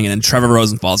 and then Trevor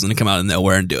Rosenthal's going to come out of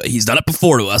nowhere and do it. He's done it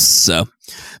before to us. So,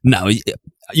 no,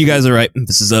 you guys are right.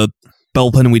 This is a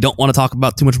bullpen we don't want to talk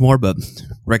about too much more. But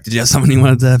Rick, did you have something you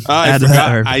wanted to add to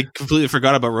that? I completely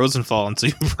forgot about Rosenthal until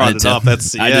you brought it up. I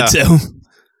did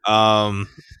too.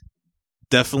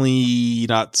 Definitely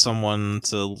not someone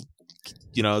to,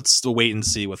 it's a wait and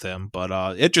see with him.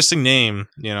 But interesting name,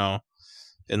 in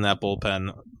that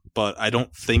bullpen. But I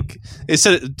don't think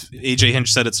AJ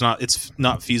Hinch said it's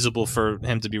not feasible for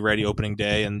him to be ready opening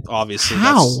day, and obviously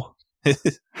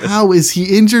how is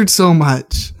he injured so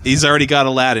much? He's already got a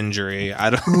lat injury.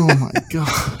 Oh my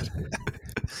god!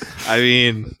 I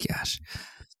mean, gosh.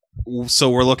 So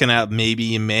we're looking at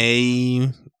maybe May.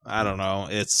 I don't know.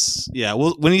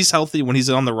 Well, when he's healthy, when he's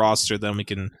on the roster, then we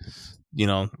can,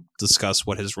 discuss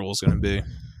what his role is going to be.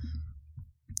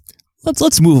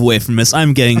 Let's move away from this.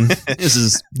 This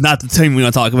is not the team we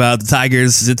want to talk about. The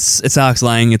Tigers, it's Alex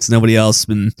Lang, it's nobody else.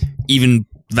 And even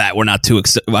that, we're not too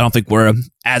excited. I don't think we're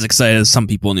as excited as some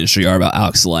people in the industry are about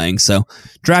Alex Lang. So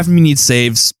drafting you need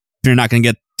saves. You're not going to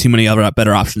get too many other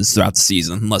better options throughout the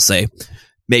season, unless they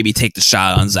maybe take the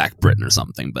shot on Zach Britton or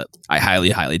something. But I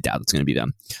highly, highly doubt it's going to be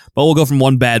them. But we'll go from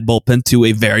one bad bullpen to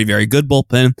a very, very good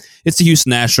bullpen. It's the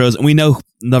Houston Astros, and we know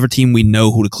another team. We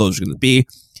know who the closer is going to be.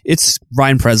 It's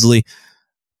Ryan Pressly.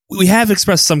 We have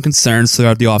expressed some concerns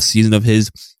throughout the offseason of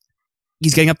he's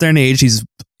getting up there in age. He's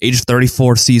age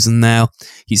 34 season now.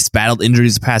 He's battled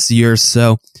injuries the past year or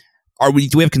so. Do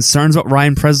we have concerns about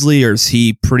Ryan Pressly, or is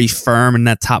he pretty firm in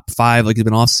that top 5 like he's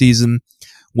been off season?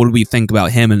 What do we think about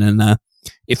him? And then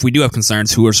if we do have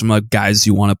concerns, who are some guys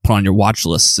you want to put on your watch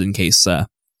lists in case the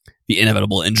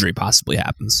inevitable injury possibly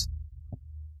happens?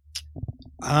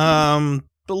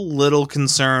 A little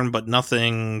concerned, but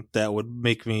nothing that would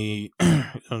make me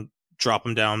drop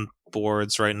him down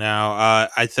boards right now.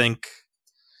 I think,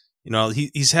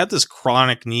 he's had this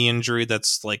chronic knee injury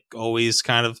that's like always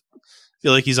kind of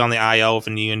feel like he's on the IL with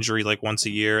a knee injury like once a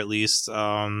year at least.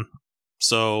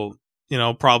 So,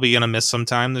 probably going to miss some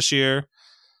time this year,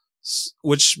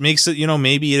 which makes it,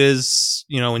 maybe it is,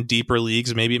 in deeper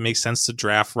leagues, maybe it makes sense to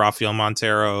draft Rafael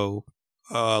Montero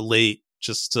late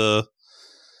just to,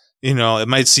 it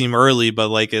might seem early, but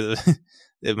like it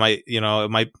might,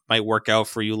 it might work out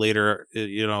for you later,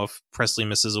 if Pressly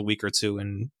misses a week or two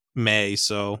in May.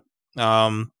 So,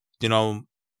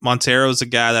 Montero's a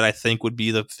guy that I think would be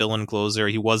the fill-in closer.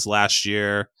 He was last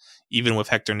year, even with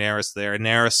Hector Neris there.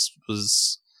 Neris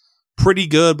was pretty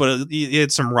good, but he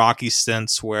had some rocky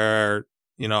stints where,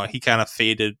 he kind of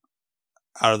faded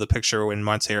out of the picture when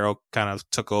Montero kind of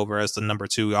took over as the number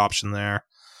 2 option there.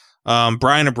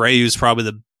 Brian Abreu is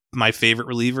probably my favorite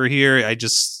reliever here.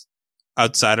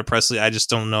 Outside of Pressly, I just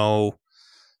don't know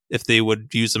if they would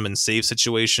use him in save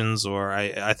situations, or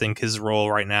I think his role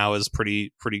right now is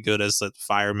pretty good as the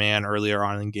fireman earlier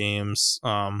on in games.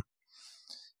 And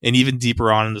even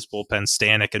deeper on in this bullpen,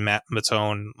 Stanek and Matt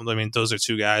Matone. I mean, those are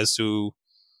 2 guys who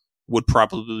would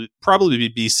probably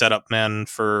be set up men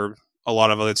for a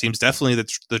lot of other teams. Definitely the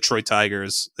Detroit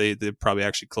Tigers. They probably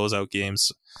actually close out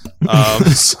games.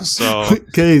 So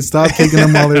okay, stop taking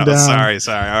them while they're down.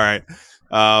 Sorry. All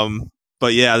right.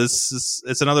 But yeah,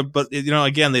 it's another. But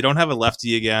again, they don't have a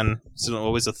lefty again. It's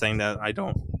always a thing that I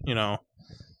don't.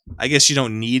 I guess you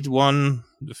don't need one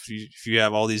if you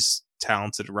have all these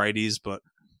talented righties, but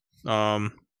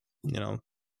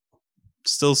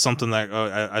still something that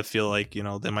I feel like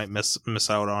they might miss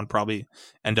out on. Probably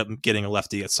end up getting a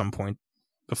lefty at some point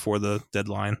before the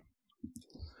deadline.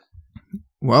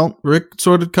 Well, Rick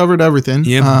sort of covered everything.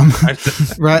 Yeah.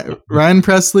 Ryan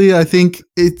Pressly, I think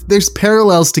there's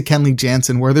parallels to Kenley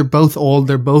Jansen where they're both old.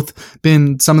 They're both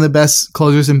been some of the best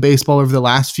closers in baseball over the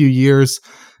last few years.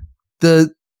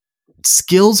 The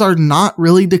skills are not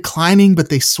really declining, but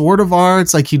they sort of are.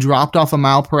 It's like he dropped off a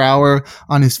mile per hour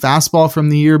on his fastball from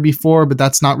the year before, but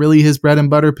that's not really his bread and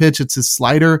butter pitch. It's his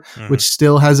slider, which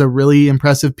still has a really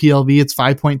impressive PLV. It's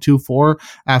 5.24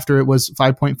 after it was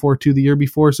 5.42 the year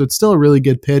before. So it's still a really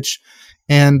good pitch.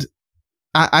 And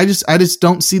I just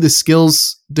don't see the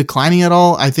skills declining at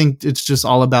all. I think it's just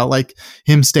all about like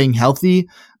him staying healthy.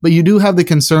 But you do have the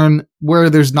concern where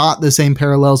there's not the same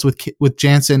parallels with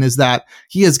Jansen is that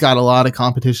he has got a lot of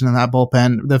competition in that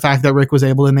bullpen. The fact that Rick was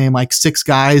able to name like 6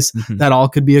 guys that all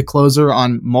could be a closer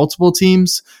on multiple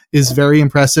teams is very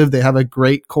impressive. They have a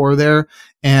great core there.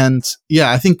 And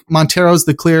yeah, I think Montero's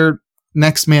the clear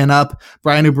next man up.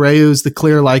 Brian Abreu is the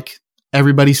clear, like,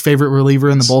 everybody's favorite reliever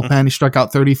in the bullpen. He struck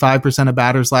out 35% of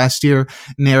batters last year.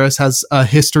 Neris has a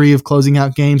history of closing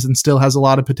out games and still has a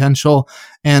lot of potential.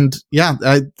 And yeah,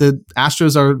 the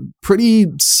Astros are pretty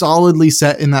solidly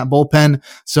set in that bullpen.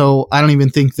 So I don't even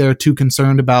think they're too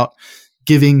concerned about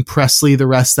giving Pressly the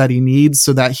rest that he needs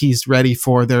so that he's ready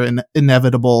for their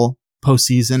inevitable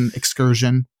postseason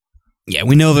excursion. Yeah,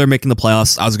 we know they're making the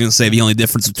playoffs. I was going to say the only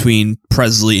difference between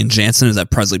Pressly and Jansen is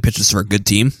that Pressly pitches for a good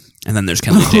team. And then there's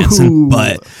Kenley Jansen.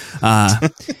 But,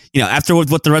 after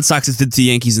what the Red Sox did to the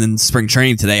Yankees in spring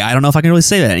training today, I don't know if I can really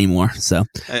say that anymore. So,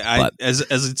 has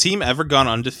a team ever gone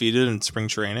undefeated in spring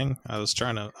training? I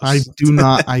do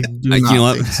not. You know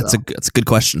what? That's a good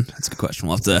question. That's a good question.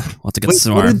 We'll have to get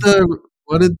some more.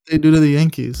 What did they do to the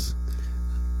Yankees?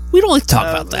 We don't like to talk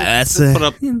about that.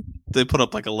 They put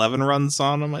up like 11 runs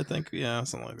on them, I think. Yeah,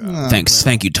 something like that.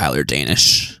 Thank you, Tyler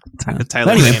Danish.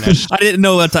 Danish. I didn't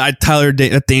know that that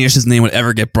Danish's name would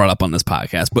ever get brought up on this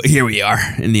podcast, but here we are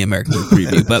in the American League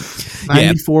preview. But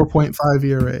 94.5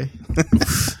 ERA.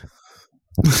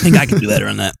 I think I could do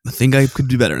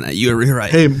better than that. You're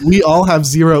right. Hey, we all have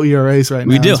 0 ERAs right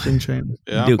now. We do.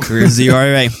 Yeah. We do. Career 0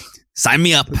 ERA. Sign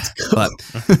me up. But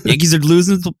Yankees are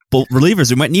losing both relievers.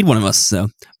 We might need one of us.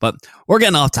 But we're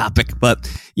getting off topic.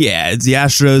 But yeah, it's the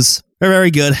Astros. They're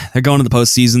very good. They're going to the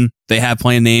postseason. They have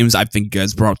plenty of names. I think you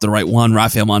guys brought up the right one.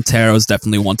 Rafael Montero is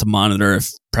definitely one to monitor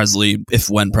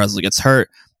when Pressly gets hurt.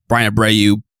 Brian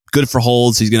Abreu, good for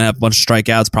holds. He's going to have a bunch of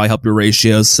strikeouts, probably help your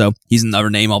ratios. So he's another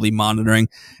name I'll be monitoring.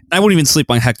 I wouldn't even sleep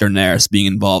on Hector Neris being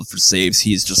involved for saves.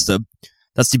 He's just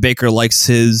Dusty Baker likes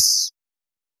his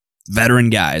veteran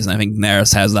guys, and I think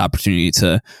Neris has the opportunity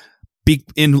to be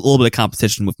in a little bit of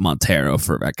competition with Montero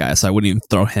for that guy, so I wouldn't even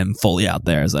throw him fully out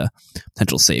there as a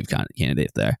potential save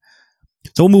candidate there.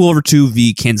 So we'll move over to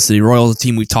the Kansas City Royals, a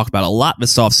team we've talked about a lot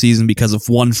this offseason because of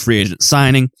one free agent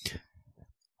signing.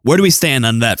 Where do we stand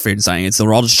on that free agent signing? It's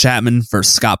Aroldis Chapman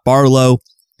versus Scott Barlow.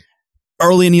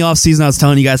 Early in the offseason, I was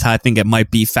telling you guys how I think it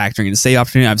might be factoring into save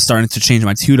opportunity. I'm starting to change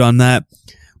my tune on that.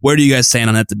 Where do you guys stand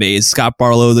on that debate? Is Scott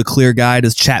Barlow the clear guy?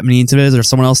 Does Chapman need to be? Is there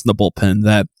someone else in the bullpen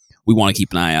that we want to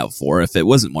keep an eye out for if it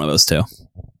wasn't one of those two?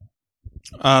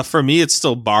 For me, it's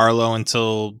still Barlow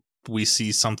until we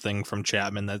see something from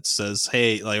Chapman that says,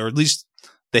 hey, like, or at least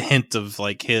the hint of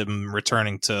like him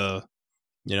returning to,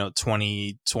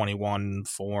 2021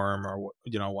 form or,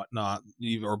 whatnot,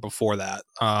 or before that.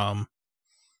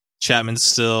 Chapman's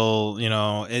still,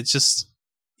 it's just,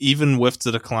 even with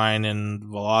the decline in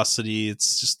velocity,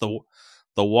 it's just the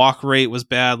walk rate was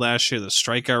bad last year. The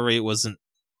strikeout rate wasn't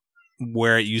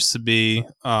where it used to be.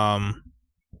 I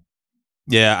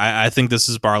think this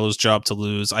is Barlow's job to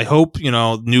lose. I hope,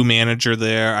 new manager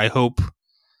there. I hope,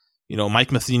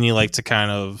 Mike Matheny liked to kind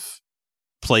of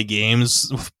play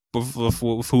games with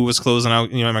who was closing out.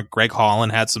 Greg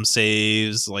Holland had some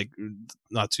saves, like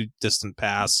not too distant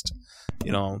past.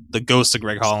 The ghost of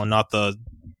Greg Holland, not the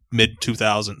mid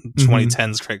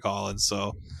 2010s Greg Holland.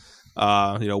 So,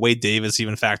 Wade Davis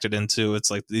even factored into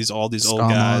it's like all these old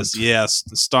guys. Yes,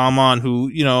 Stalmont, who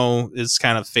is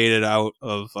kind of faded out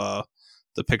of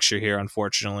the picture here,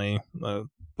 unfortunately.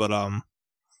 Barlow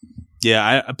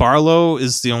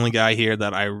is the only guy here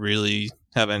that I really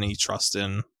have any trust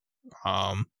in.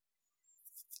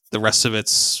 The rest of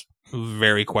it's a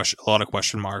lot of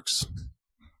question marks.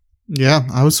 Yeah,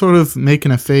 I was sort of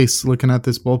making a face looking at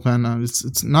this bullpen.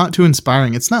 It's not too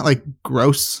inspiring. It's not like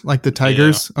gross like the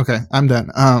Tigers. Yeah. Okay, I'm done.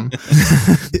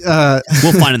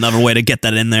 We'll find another way to get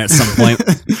that in there at some point.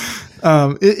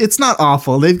 It's not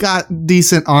awful. They've got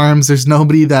decent arms. There's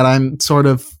nobody that I'm sort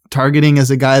of targeting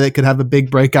as a guy that could have a big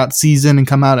breakout season and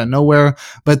come out of nowhere,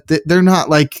 but they're not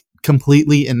like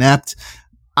completely inept.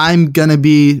 I'm going to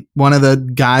be one of the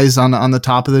guys on the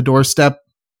top of the doorstep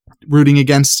rooting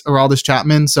against Aroldis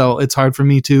Chapman, so it's hard for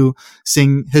me to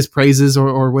sing his praises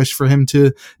or wish for him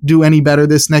to do any better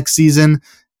this next season.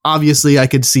 Obviously, I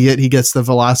could see it. He gets the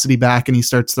velocity back and he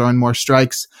starts throwing more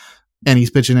strikes, and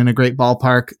he's pitching in a great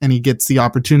ballpark, and he gets the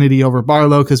opportunity over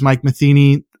Barlow because Mike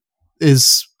Matheny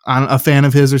is a fan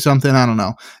of his or something. I don't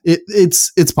know.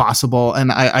 It's possible,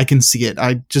 and I can see it.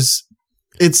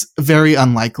 It's very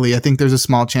unlikely. I think there's a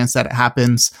small chance that it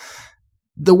happens.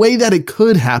 The way that it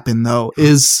could happen, though,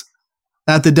 is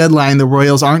at the deadline, the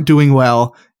Royals aren't doing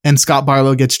well, and Scott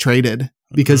Barlow gets traded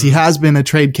because he has been a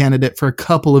trade candidate for a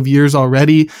couple of years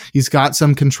already. He's got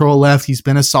some control left. He's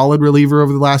been a solid reliever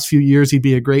over the last few years. He'd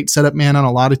be a great setup man on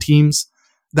a lot of teams.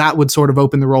 That would sort of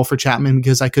open the role for Chapman,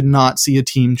 because I could not see a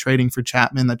team trading for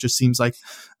Chapman. That just seems like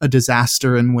a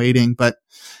disaster in waiting. But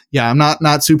yeah, I'm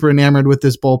not super enamored with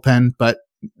this bullpen, but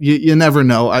you never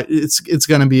know. It's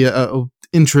going to be a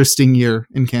interesting year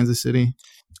in Kansas City.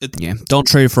 Yeah, don't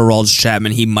trade for Aroldis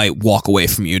Chapman. He might walk away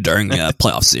from you during a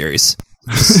playoff series.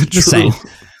 Just saying.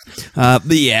 But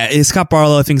yeah, Scott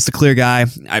Barlow, I think, is the clear guy.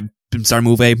 I've been starting to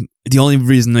move away. The only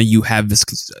reason that you have this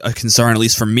concern, at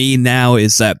least for me now,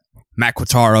 is that Matt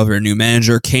Quatraro, our new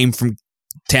manager, came from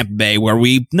Tampa Bay, where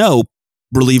we know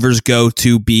relievers go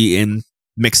to be in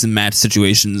mix and match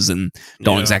situations and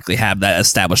don't exactly have that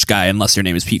established guy unless your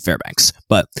name is Pete Fairbanks.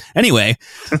 But anyway,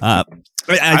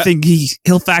 I think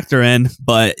he'll factor in,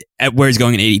 but at where he's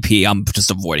going in ADP, I'm just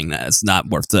avoiding that. It's not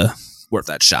worth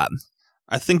that shot.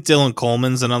 I think Dylan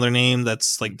Coleman's another name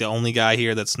that's like the only guy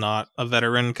here that's not a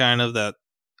veteran, kind of, that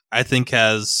I think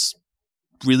has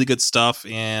really good stuff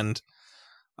and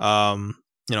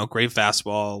great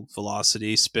fastball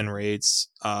velocity, spin rates.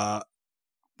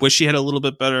 Wish he had a little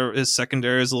bit better. His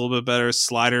secondary is a little bit better.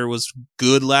 Slider was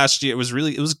good last year. It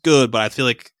was good, but I feel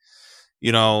like,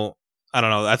 I don't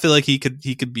know. I feel like he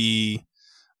could be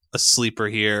a sleeper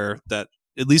here that,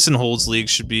 at least in Holds League,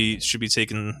 should be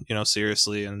taken,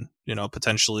 seriously, and,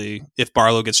 potentially if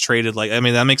Barlow gets traded,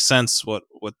 that makes sense. What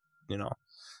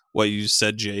you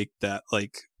said, Jake, that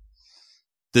like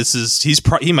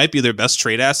he might be their best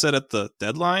trade asset at the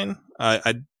deadline.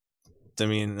 I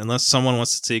mean, unless someone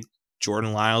wants to take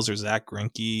Jordan Lyles or Zach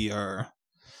Greinke or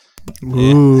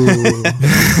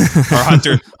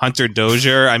Hunter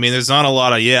Dozier. I mean, there's not a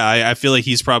lot of I feel like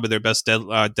he's probably their best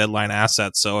deadline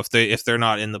asset. So if they're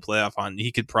not in the playoff hunt,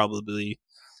 he could probably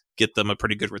get them a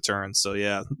pretty good return. So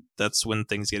yeah, that's when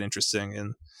things get interesting.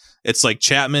 And it's like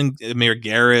Chapman, Amir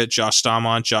Garrett, Josh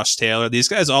Staumont, Josh Taylor. These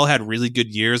guys all had really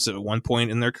good years at one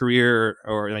point in their career,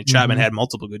 or Chapman had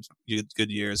multiple good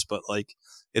years, but like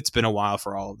it's been a while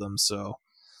for all of them. So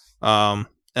I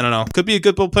don't know. Could be a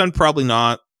good bullpen, probably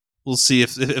not. We'll see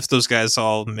if those guys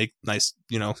all make nice,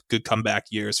 good comeback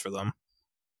years for them.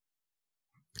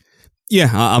 Yeah,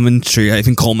 I'm intrigued. I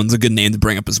think Coleman's a good name to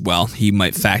bring up as well. He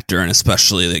might factor in,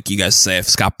 especially like you guys say, if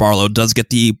Scott Barlow does get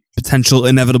the potential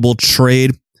inevitable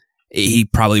trade, he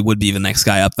probably would be the next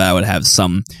guy up that I would have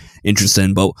some interest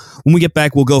in. But when we get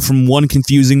back, we'll go from one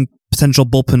confusing potential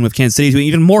bullpen with Kansas City to an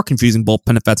even more confusing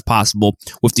bullpen, if that's possible,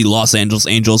 with the Los Angeles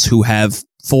Angels, who have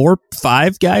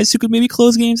 4-5 guys who could maybe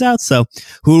close games out. So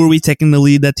who are we taking to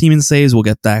lead that team in saves? We'll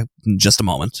get that in just a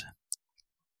moment.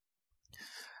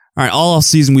 All right, all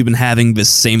season we've been having this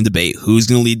same debate. Who's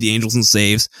going to lead the Angels in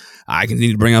saves? I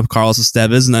continue to bring up Carlos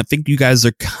Estevez, and I think you guys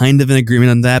are kind of in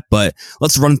agreement on that, but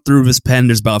let's run through this pen.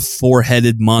 There's about a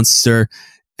 4-headed monster,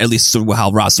 at least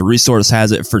how Roster Resource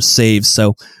has it, for saves.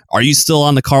 So are you still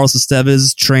on the Carlos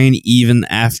Estevez train even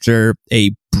after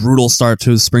a brutal start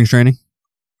to his spring training?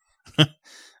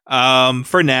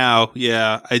 For now,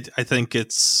 yeah, I think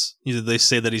it's either they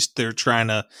say that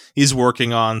he's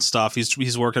working on stuff.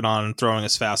 He's working on throwing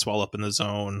his fastball up in the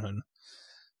zone,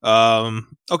 and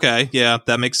okay, yeah,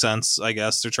 that makes sense. I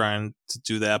guess they're trying to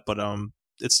do that, but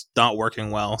it's not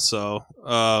working well. So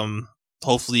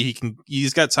hopefully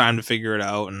he's got time to figure it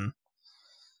out, and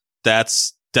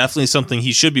that's definitely something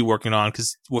he should be working on,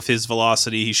 because with his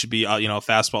velocity, he should be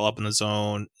fastball up in the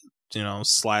zone,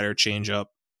 slider, changeup,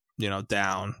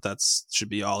 down. That's should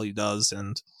be all he does.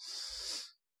 And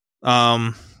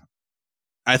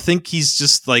I think he's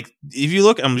just like, if you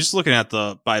look, I'm just looking at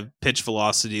by pitch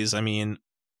velocities. I mean,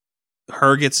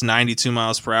 Herr gets 92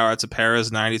 miles per hour.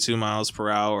 Tepera's 92 miles per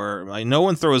hour. Like no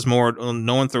one throws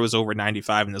over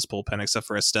 95 in this bullpen except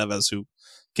for Estevez, who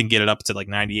can get it up to like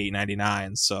 98,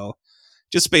 99. So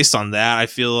just based on that, I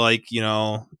feel like,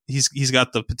 he's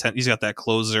got the potential. He's got that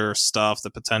closer stuff,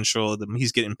 the potential.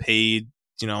 He's getting paid,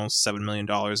 $7 million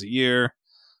a year.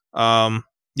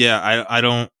 I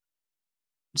don't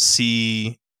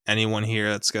see anyone here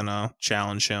that's gonna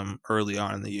challenge him early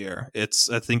on in the year.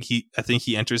 I think he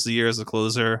enters the year as a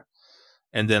closer,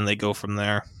 and then they go from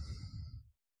there.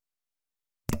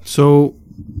 So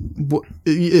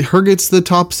Herget's the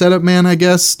top setup man, I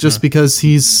guess, just because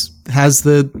has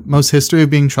the most history of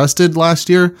being trusted last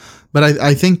year. But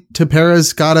I think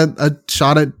Tepera's got a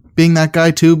shot at being that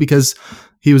guy too, because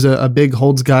he was a big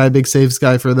holds guy, big saves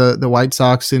guy for the White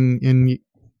Sox in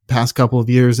past couple of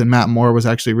years. And Matt Moore was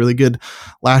actually really good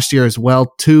last year as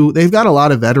well too. They've got a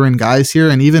lot of veteran guys here,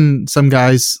 and even some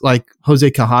guys like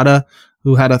Jose Quijada,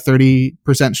 who had a 30%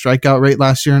 strikeout rate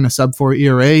last year and a sub-4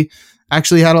 ERA,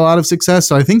 actually had a lot of success.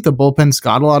 So I think the bullpen's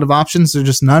got a lot of options. There's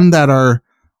just none that are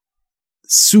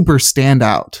super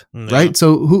standout, right?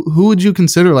 So who would you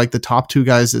consider like the top two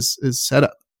guys is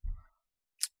setup?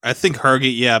 I think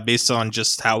Herget, based on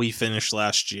just how he finished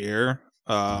last year,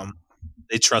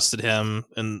 they trusted him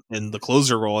in the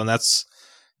closer role, and that's,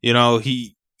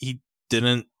 he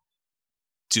didn't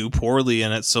do poorly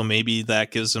in it, so maybe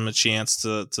that gives him a chance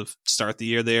to start the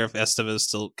year there if Estevez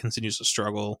still continues to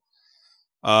struggle.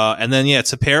 And then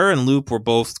Tepera and Loop were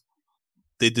both,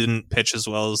 they didn't pitch as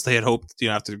well as they had hoped,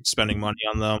 after spending money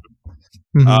on them.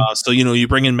 Mm-hmm. So you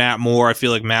bring in Matt Moore. I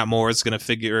feel like Matt Moore is going to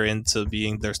figure into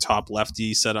being their top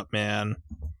lefty setup man.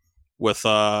 With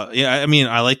I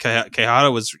like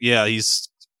Quijada was he's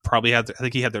probably I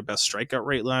think he had their best strikeout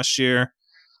rate last year.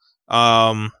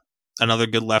 Another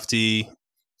good lefty.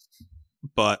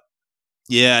 But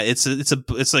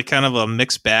it's like kind of a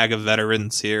mixed bag of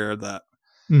veterans here that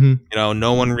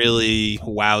no one really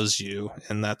wows you,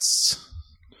 and that's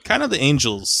kind of the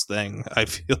Angels thing, I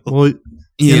feel. Well,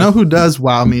 you know who does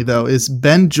wow me though is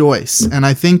Ben Joyce, and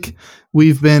I think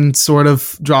we've been sort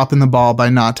of dropping the ball by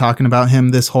not talking about him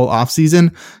this whole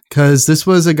offseason, because this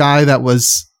was a guy that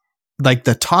was like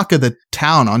the talk of the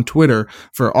town on Twitter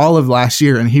for all of last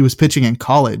year, and he was pitching in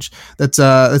college. That's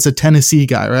a Tennessee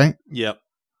guy, right? Yep.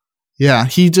 Yeah,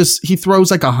 he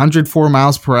throws like 104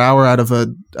 miles per hour out of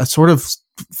a sort of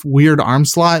weird arm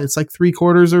slot. It's like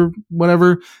 3/4 or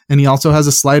whatever. And he also has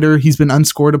a slider. He's been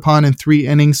unscored upon in 3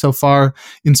 innings so far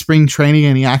in spring training,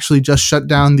 and he actually just shut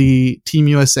down the Team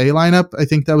USA lineup. I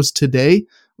think that was today,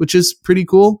 which is pretty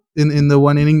cool in the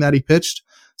 1 inning that he pitched.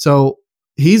 So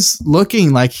he's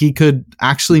looking like he could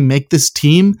actually make this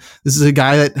team. This is a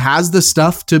guy that has the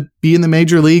stuff to be in the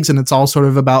major leagues, and it's all sort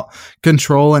of about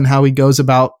control and how he goes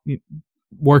about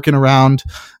working around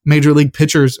major league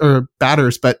pitchers or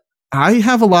batters. But I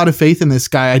have a lot of faith in this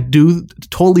guy. I do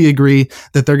totally agree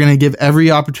that they're going to give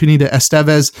every opportunity to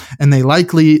Estevez, and they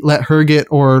likely let Herget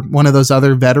or one of those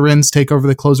other veterans take over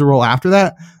the closer role after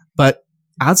that. But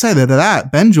outside of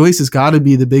that, Ben Joyce has got to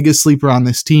be the biggest sleeper on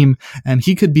this team, and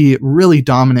he could be really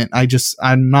dominant.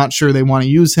 I'm not sure they want to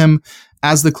use him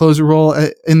as the closer role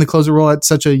at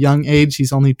such a young age.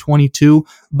 He's only 22,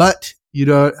 but you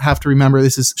don't have to remember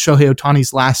this is Shohei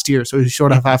Ohtani's last year, so you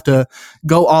sort of have to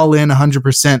go all in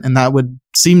 100%, and that would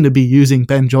seem to be using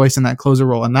Ben Joyce in that closer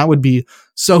role, and that would be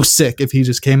so sick if he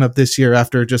just came up this year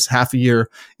after just half a year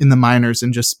in the minors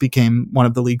and just became one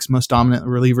of the league's most dominant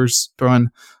relievers, throwing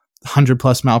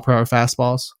 100+ mile per hour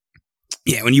fastballs.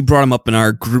 Yeah, when you brought him up in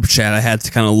our group chat, I had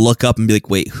to kind of look up and be like,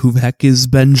 wait, who the heck is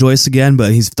Ben Joyce again?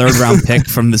 But he's 3rd round pick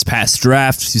from this past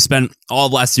draft. He spent all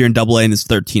of last year in AA in his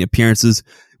 13 appearances.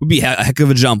 Would be a heck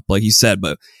of a jump, like you said,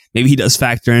 but maybe he does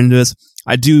factor into this.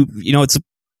 I do,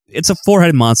 it's a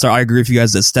 4-headed monster. I agree with you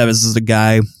guys that Estevez is the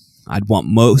guy I'd want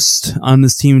most on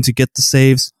this team to get the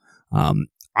saves. I'm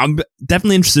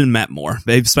definitely interested in Matt Moore.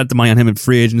 They've spent the money on him in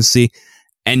free agency.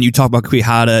 And you talk about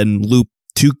Quijada and Loop,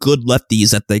 2 good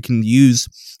lefties that they can use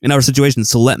in other situations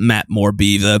to let Matt Moore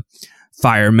be the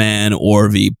fireman or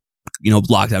the,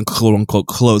 lockdown quote unquote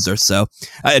closer. So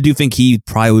I do think he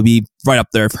probably would be right up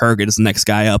there if Herget is the next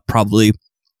guy up, probably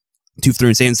 2, 3,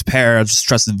 and Saints pair, just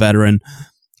trusted veteran.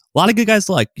 A lot of good guys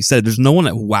like you said, there's no one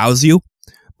that wows you,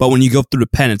 but when you go through the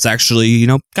pen, it's actually,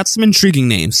 got some intriguing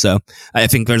names. So I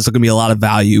think there's going to be a lot of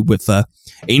value with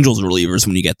Angels relievers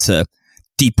when you get to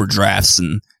deeper drafts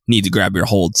and need to grab your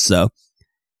holds. So,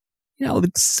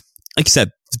 it's like you said,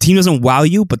 the team doesn't wow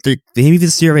you, but maybe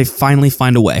this year they finally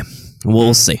find a way.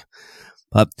 We'll see.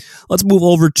 But let's move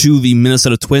over to the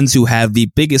Minnesota Twins, who have the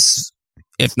biggest,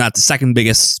 if not the second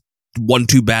biggest,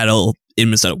 1-2 battle in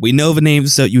Minnesota. We know the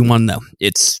names that you want to know.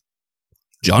 It's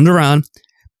John Duran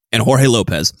and Jorge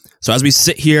Lopez. So as we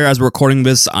sit here, as we're recording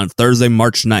this on Thursday,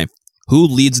 March 9th, who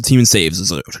leads the team in saves?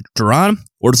 Is it Duran,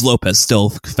 or does Lopez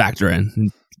still factor in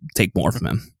and take more from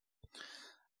him?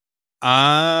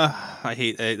 I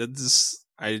hate this.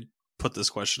 I put this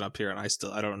question up here, and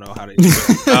I don't know how to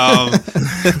answer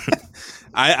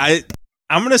it.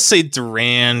 I'm gonna say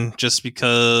Duran just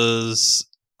because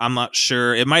I'm not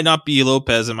sure. It might not be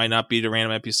Lopez. It might not be Duran. It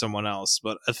might be someone else.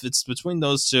 But if it's between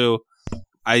those two,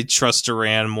 I trust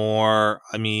Duran more.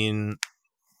 I mean,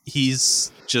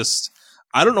 he's just,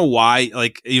 I don't know why.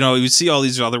 Like, you see all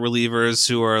these other relievers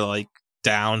who are like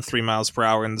down 3 miles per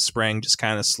hour in the spring, just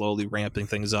kind of slowly ramping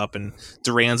things up. And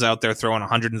Duran's out there throwing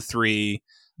 103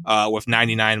 with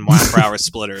 99 mile per hour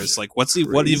splitters. Like, what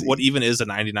even is a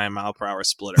 99 mile per hour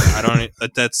splitter? I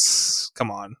don't. That's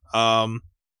come on.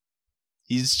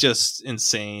 He's just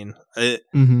insane.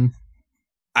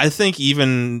 I think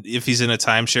even if he's in a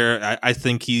timeshare, I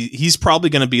think he's probably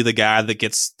going to be the guy that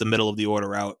gets the middle of the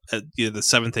order out at either the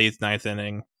 7th, 8th, 9th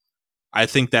inning. I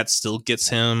think that still gets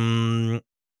him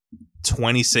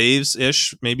 20 saves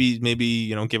ish, maybe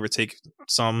give or take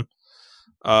some.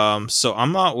 So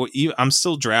I'm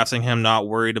still drafting him, not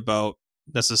worried about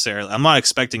necessarily. I'm not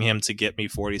expecting him to get me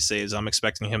 40 saves. I'm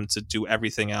expecting him to do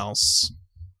everything else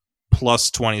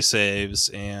plus 20 saves,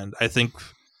 and I think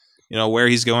where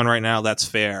he's going right now, that's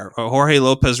fair. Jorge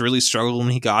Lopez really struggled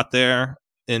when he got there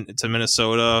to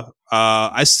Minnesota.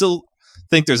 I still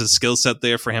think there's a skill set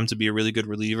there for him to be a really good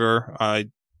reliever. I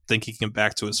think he can get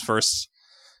back to his first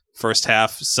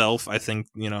half self. I think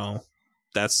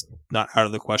that's not out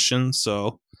of the question.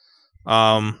 So,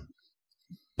 but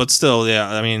still, yeah.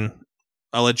 I mean,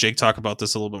 I'll let Jake talk about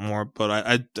this a little bit more.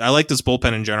 But I like this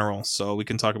bullpen in general, so we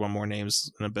can talk about more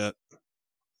names in a bit.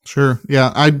 Sure.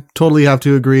 Yeah, I totally have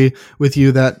to agree with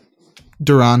you that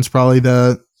Duran's probably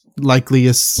the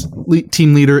likeliest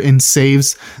team leader in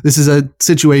saves. This is a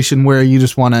situation where you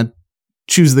just want to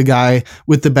choose the guy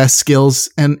with the best skills,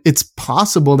 and it's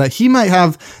possible that he might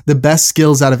have the best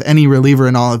skills out of any reliever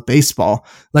in all of baseball.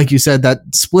 Like you said, that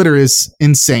splitter is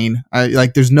insane.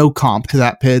 There's no comp to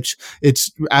that pitch.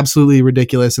 It's absolutely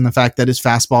ridiculous, and the fact that his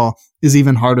fastball is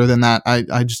even harder than that, I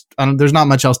don't. There's not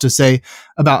much else to say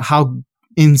about how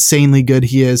insanely good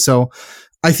he is. So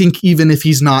I think even if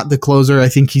he's not the closer, I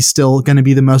think he's still going to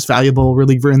be the most valuable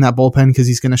reliever in that bullpen because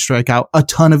he's going to strike out a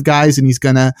ton of guys and he's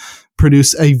going to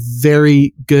produce a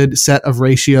very good set of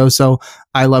ratios. So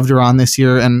I love Duran this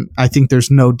year, and I think there's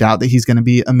no doubt that he's going to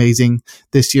be amazing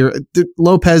this year.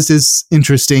 Lopez is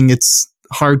interesting. It's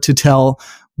hard to tell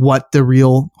what the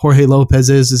real Jorge Lopez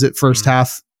is. Is it first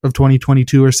half of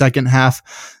 2022 or second half?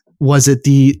 Was it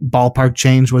the ballpark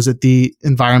change? Was it the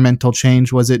environmental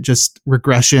change? Was it just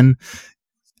regression?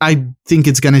 I think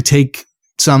it's going to take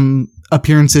some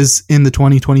appearances in the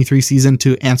 2023 season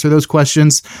to answer those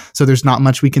questions. So there's not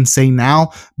much we can say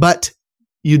now, but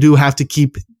you do have to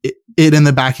keep it in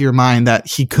the back of your mind that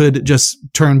he could just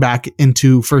turn back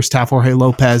into first half Jorge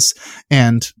Lopez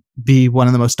and be one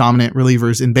of the most dominant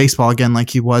relievers in baseball again, like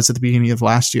he was at the beginning of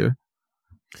last year.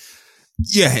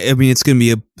 Yeah, I mean, it's going to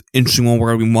be an interesting one. We're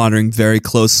going to be monitoring very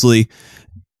closely.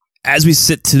 As we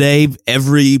sit today,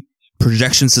 every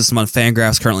projection system on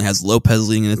Fangraphs currently has Lopez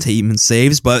leading the team in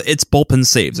saves, but it's bullpen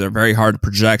saves. They're very hard to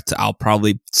project. I'll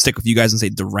probably stick with you guys and say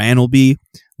Duran will be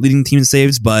leading the team in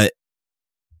saves, but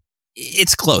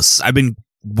it's close. I've been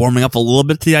warming up a little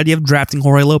bit to the idea of drafting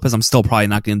Jorge Lopez. I'm still probably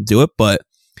not going to do it, but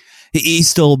he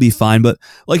still will be fine. But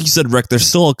like you said, Rick, there's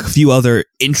still a few other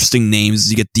interesting names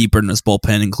as you get deeper in this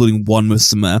bullpen, including one with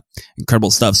some incredible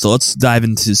stuff. So let's dive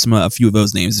into a few of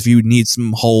those names. If you need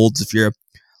some holds, if you're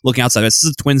looking outside, this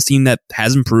is a Twins team that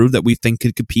has improved that we think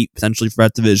could compete potentially for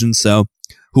that division. So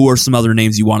who are some other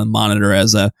names you want to monitor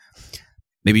as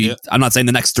maybe, I'm not saying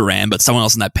the next Duran, but someone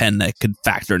else in that pen that could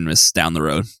factor in this down the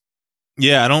road?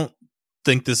 Yeah, I don't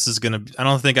think this is going to, I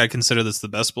don't think I'd consider this the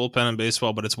best bullpen in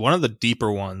baseball, but it's one of the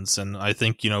deeper ones. And I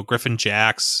think, Griffin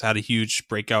Jax had a huge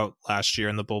breakout last year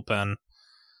in the bullpen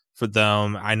for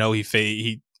them. I know he's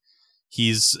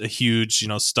a huge,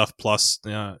 stuff plus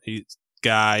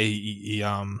guy. He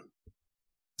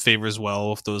favors well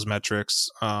with those metrics.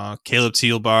 Caleb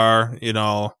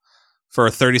Thielbar, for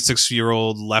a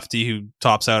 36-year-old lefty who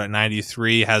tops out at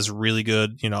 93, has really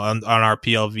good, on our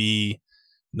PLV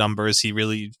numbers, he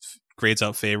really grades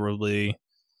out favorably.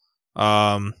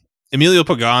 Emilio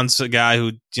Pagan's a guy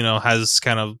who, has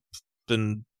kind of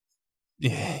been,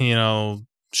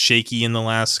 shaky in the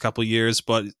last couple of years,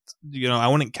 but, I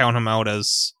wouldn't count him out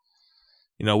as,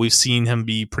 we've seen him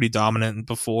be pretty dominant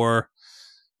before,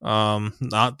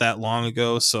 not that long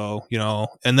ago. So,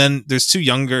 and then there's two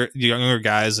younger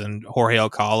guys, and Jorge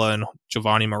Alcala and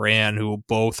Giovanni Moran, who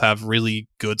both have really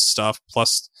good stuff.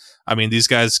 Plus, I mean, these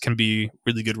guys can be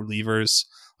really good relievers.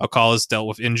 Alcala's dealt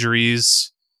with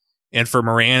injuries, and for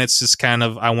Moran, it's just kind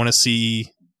of, I want to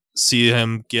see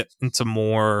him get into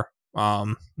more,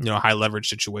 high leverage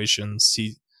situations.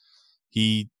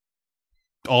 He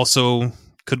also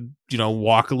could,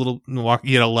 walk a little.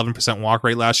 He had 11% walk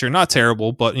rate last year. Not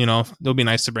terrible, but it'll be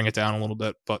nice to bring it down a little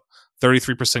bit. But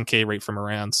 33% K rate for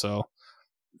Moran, so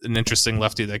an interesting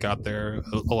lefty that got there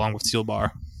along with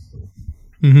Thielbar.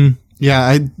 Mm-hmm.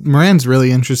 Yeah, Moran's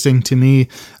really interesting to me.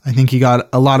 I think he got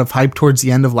a lot of hype towards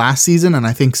the end of last season, and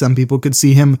I think some people could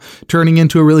see him turning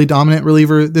into a really dominant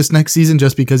reliever this next season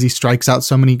just because he strikes out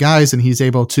so many guys and he's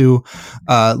able to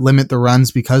limit the runs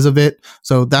because of it.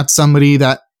 So that's somebody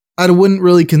that I wouldn't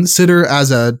really consider as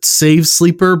a save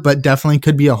sleeper, but definitely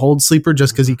could be a hold sleeper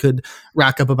just because he could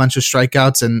rack up a bunch of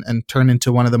strikeouts and turn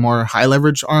into one of the more high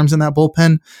leverage arms in that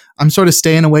bullpen. I'm sort of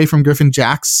staying away from Griffin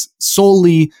Jax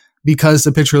solely because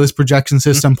the pitcher list projection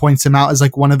system points him out as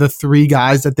like one of the 3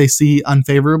 guys that they see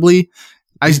unfavorably.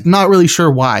 I'm not really sure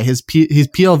why. His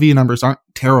PLV numbers aren't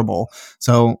terrible.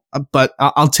 So, but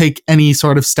I'll take any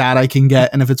sort of stat I can get.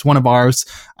 And if it's one of ours,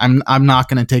 I'm not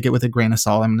going to take it with a grain of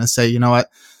salt. I'm going to say, you know what?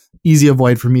 Easy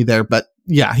avoid for me there. But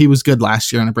yeah, he was good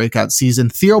last year in a breakout season.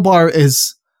 Thielbar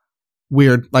is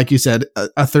weird. Like you said, a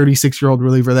 36-year-old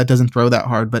reliever that doesn't throw that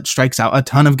hard, but strikes out a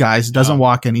ton of guys, doesn't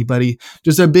walk anybody.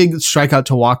 Just a big strikeout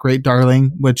to walk rate,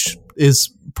 darling, which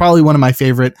is probably one of my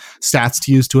favorite stats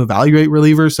to use to evaluate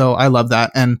relievers. So I love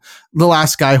that. And the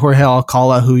last guy, Jorge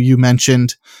Alcala, who you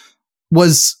mentioned,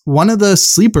 was one of the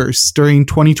sleepers during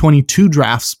 2022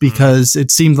 drafts because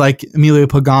it seemed like Emilio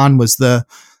Pagan was the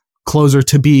closer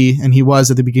to be, and he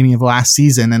was at the beginning of last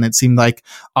season. And it seemed like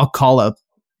Alcala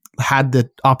had the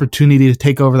opportunity to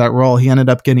take over that role. He ended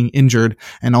up getting injured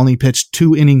and only pitched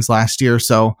 2 innings last year.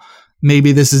 So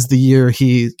maybe this is the year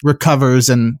he recovers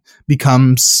and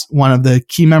becomes one of the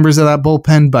key members of that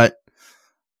bullpen, but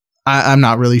I'm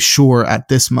not really sure at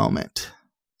this moment.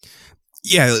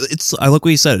 Yeah, I like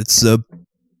what you said. It's the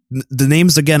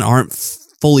names again aren't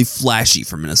fully flashy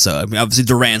for Minnesota. I mean, obviously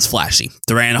Duran's flashy.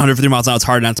 Duran 150 miles an hour. It's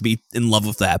hard not to be in love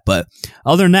with that. But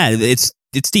other than that,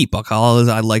 it's deep.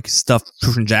 I like stuff.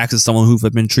 Christian Jackson is someone who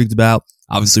I've been intrigued about.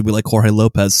 Obviously, we like Jorge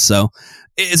Lopez. So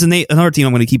it's another team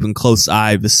I'm going to keep a close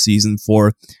eye this season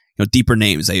for deeper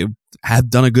names. They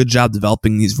have done a good job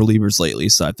developing these relievers lately.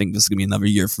 So I think this is going to be another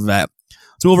year for that.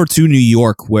 Let's move over to New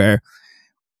York, where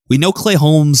we know Clay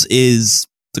Holmes is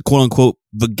the quote unquote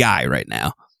the guy right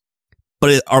now.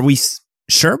 But are we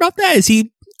sure about that?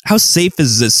 How safe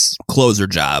is this closer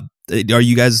job? Are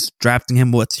you guys drafting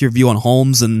him? What's your view on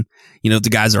Holmes and the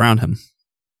guys around him?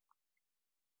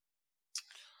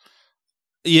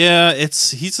 Yeah,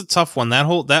 he's a tough one.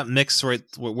 That mix right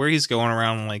where he's going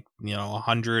around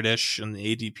 100-ish in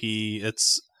the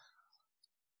ADP.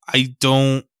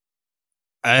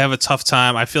 I have a tough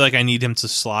time. I feel like I need him to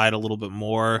slide a little bit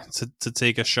more to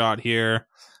take a shot here.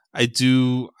 I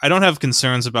don't have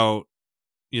concerns about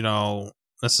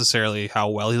necessarily how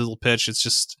well he'll pitch. It's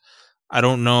just I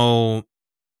don't know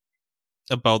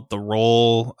about the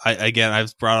role. I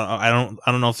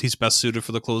don't know if he's best suited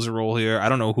for the closer role here. I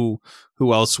don't know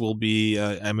who else will be.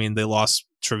 I mean, they lost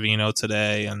Trevino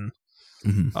today and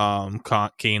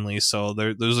Canely, so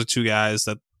those are 2 guys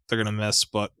that they're gonna miss.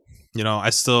 But I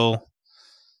still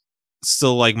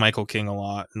like Michael King a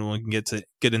lot, and we can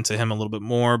get into him a little bit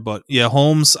more. But yeah,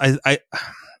 Holmes, I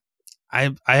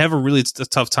have a really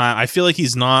tough time. I feel like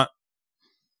he's not.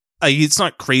 It's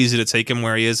not crazy to take him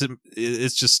where he is.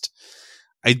 It's just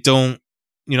I don't.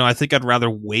 I think I'd rather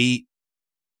wait,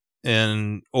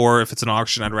 or if it's an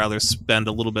auction, I'd rather spend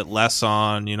a little bit less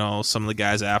on some of the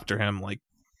guys after him, like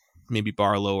maybe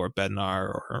Barlow or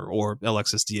Bednar or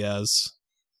Alexis Diaz.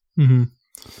 Mm-hmm.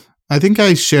 I think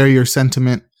I share your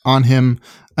sentiment on him.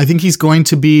 I think he's going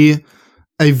to be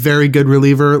a very good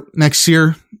reliever next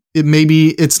year.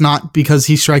 It's not because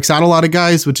he strikes out a lot of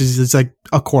guys, which is like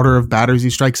a quarter of batters he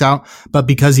strikes out, but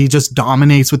because he just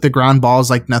dominates with the ground balls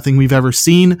like nothing we've ever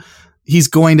seen. He's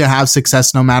going to have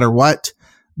success no matter what,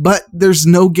 but there's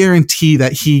no guarantee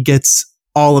that he gets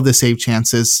all of the save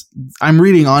chances. I'm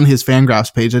reading on his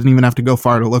Fangraphs page. I didn't even have to go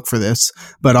far to look for this,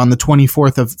 but on the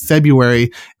 24th of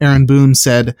February, Aaron Boone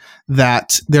said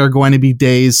that there are going to be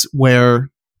days where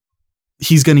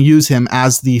he's going to use him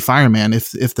as the fireman.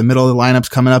 If the middle of the lineup's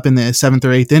coming up in the 7th or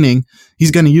 8th inning,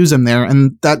 he's going to use him there.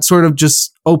 And that sort of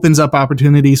just opens up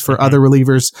opportunities for other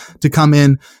relievers to come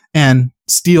in and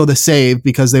steal the save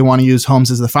because they want to use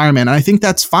Holmes as the fireman. And I think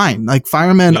that's fine. Like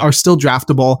firemen are still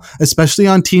draftable, especially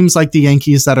on teams like the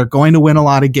Yankees that are going to win a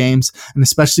lot of games. And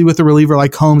especially with a reliever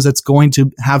like Holmes that's going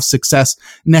to have success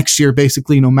next year,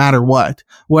 basically no matter what,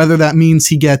 whether that means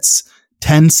he gets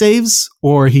 10 saves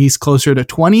or he's closer to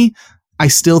 20. I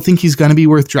still think he's going to be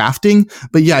worth drafting.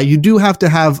 But yeah, you do have to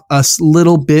have a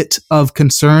little bit of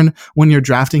concern when you're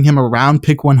drafting him around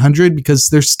pick 100 because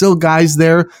there's still guys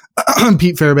there,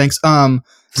 Pete Fairbanks,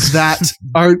 that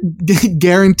are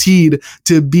guaranteed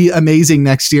to be amazing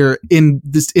next year in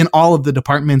all of the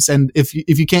departments. And if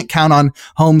you can't count on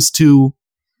Holmes to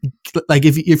like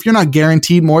if you're not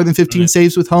guaranteed more than 15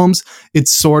 saves with Holmes,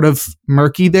 it's sort of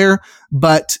murky there.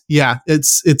 But yeah,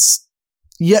 it's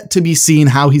yet to be seen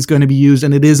how he's going to be used.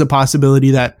 And it is a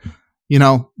possibility that, you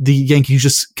know, the Yankees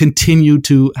just continue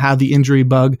to have the injury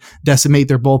bug decimate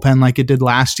their bullpen like it did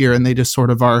last year. And they just sort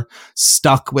of are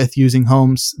stuck with using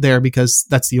Holmes there because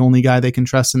that's the only guy they can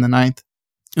trust in the ninth.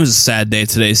 It was a sad day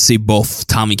today to see both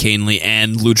Tommy Kahnle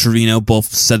and Lou Trivino both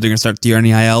said they're going to start the year in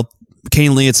the IL.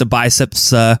 Kahnle, it's a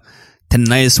biceps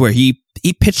tendonitis where he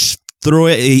pitched through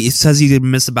it. He says he did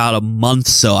miss about a month,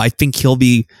 so I think he'll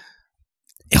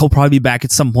probably be back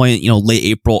at some point, you know, late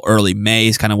April, early May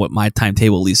is kind of what my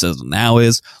timetable at least as now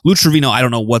is. Lou Trivino, I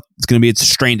don't know what it's going to be. It's a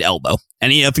strained elbow.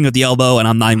 Anything with the elbow, and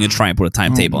I'm not even going to try and put a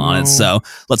timetable on it. So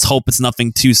let's hope it's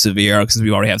nothing too severe because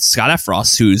we already have Scott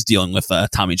Effross who's dealing with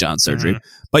Tommy John surgery.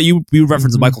 But you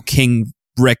referenced Michael King,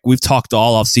 Rick. We've talked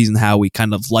all off season how we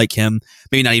kind of like him,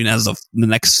 maybe not even as the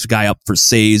next guy up for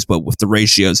saves, but with the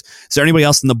ratios. Is there anybody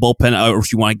else in the bullpen, or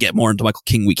if you want to get more into Michael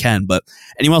King, we can, but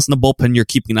anyone else in the bullpen you're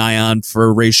keeping an eye on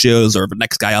for ratios or the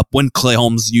next guy up when Clay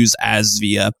Holmes used as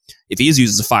if he is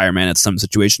used as a fireman at some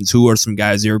situations, who are some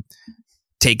guys you're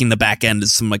taking the back end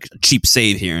as some like cheap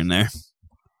save here and there?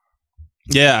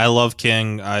 Yeah, I love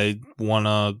King. I want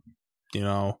to, you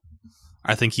know,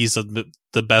 I think he's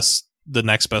the best, the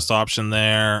next best option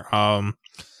there.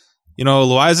 You know,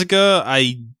 Loaisiga,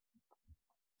 I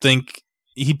think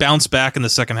he bounced back in the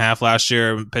second half last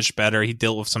year and pitched better. He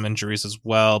dealt with some injuries as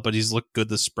well, but he's looked good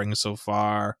this spring so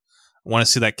far. I want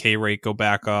to see that K rate go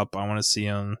back up. I want to see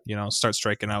him, you know, start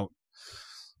striking out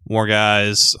more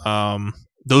guys.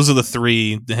 Those are the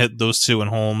three. Those two and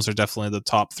Holmes are definitely the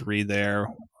top three there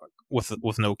with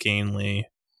no Kahnle.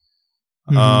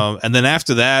 And then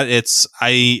after that, it's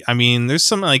I mean, there's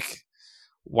some like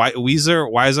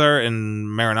Weiser and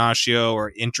Marinaccio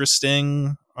are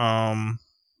interesting,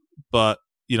 but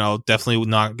you know, definitely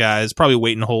not guys. Probably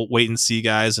wait and see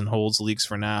guys and holds leagues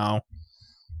for now.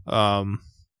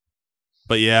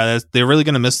 But yeah, they're really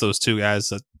going to miss those two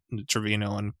guys,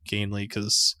 Trivino and Kahnle,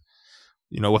 because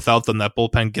you know, without them, that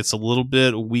bullpen gets a little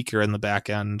bit weaker in the back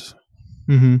end.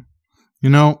 Mm-hmm. You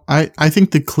know, I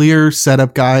think the clear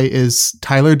setup guy is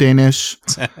Tyler Danish.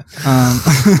 All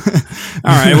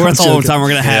right, that's all the time we're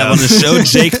going to have on the show.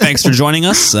 Jake, thanks for joining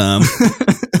us. Yeah,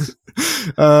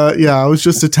 I was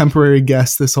just a temporary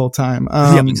guest this whole time.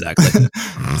 Yep, exactly.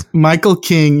 Michael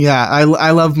King, yeah,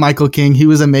 I love Michael King. He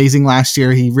was amazing last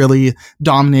year. He really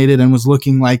dominated and was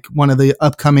looking like one of the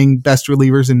upcoming best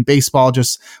relievers in baseball,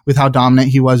 just with how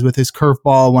dominant he was with his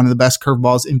curveball, one of the best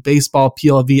curveballs in baseball.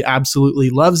 PLV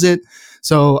absolutely loves it.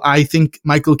 So I think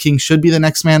Michael King should be the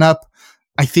next man up.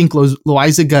 I think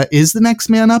Loaisiga is the next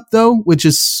man up, though, which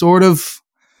is sort of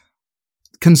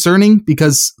concerning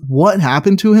because what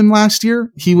happened to him last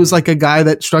year? He was like a guy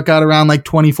that struck out around like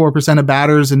 24% of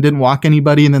batters and didn't walk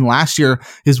anybody. And then last year,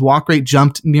 his walk rate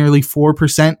jumped nearly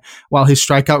 4% while his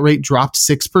strikeout rate dropped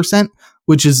 6%,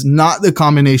 which is not the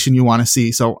combination you want to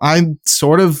see. So I'm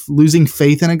sort of losing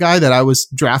faith in a guy that I was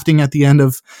drafting at the end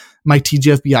of my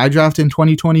TGFBI draft in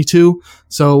 2022.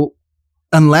 So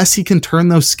unless he can turn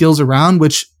those skills around,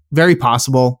 which very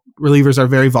possible, relievers are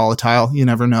very volatile. You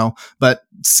never know, but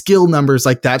skill numbers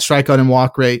like that, strikeout and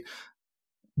walk rate,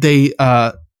 they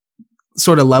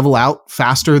sort of level out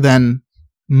faster than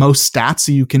most stats.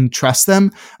 So you can trust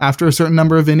them after a certain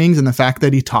number of innings. And the fact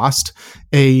that he tossed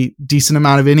a decent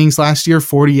amount of innings last year,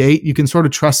 48, you can sort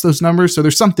of trust those numbers. So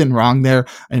there's something wrong there.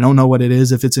 I don't know what it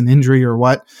is, if it's an injury or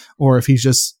what, or if he's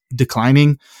just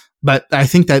declining, but I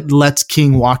think that lets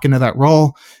King walk into that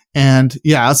role. And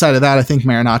yeah, outside of that, I think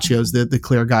Marinaccio is the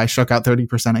clear guy. Struck out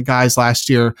 30% of guys last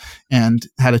year and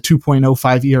had a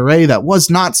 2.05 ERA that was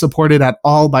not supported at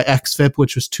all by xFIP,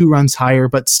 which was 2 runs higher,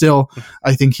 but still,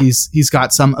 I think he's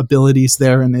got some abilities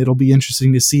there, and it'll be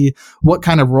interesting to see what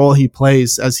kind of role he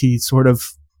plays as he sort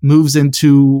of moves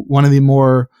into one of the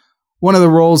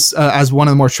roles as one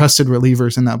of the more trusted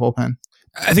relievers in that bullpen.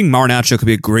 I think Marinaccio could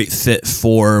be a great fit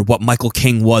for what Michael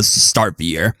King was to start the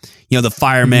year. You know, the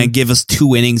fireman, give us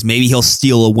 2 innings. Maybe he'll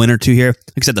steal a win or two here.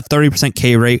 Like I said, the 30%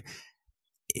 K rate.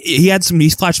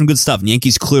 He's flashed some good stuff. And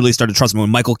Yankees clearly started to trust him. When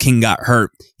Michael King got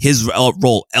hurt, his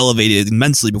role elevated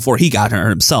immensely before he got hurt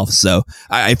himself. So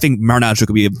I think Marinaccio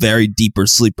could be a very deeper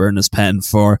sleeper in this pen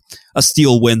for a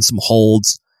steal win, some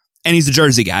holds. And he's a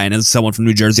Jersey guy. And as someone from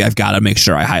New Jersey, I've got to make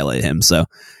sure I highlight him. So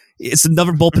it's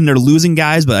another bullpen. They're losing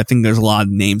guys, but I think there's a lot of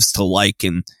names to like,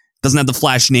 and doesn't have the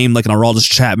flash name like an Aroldis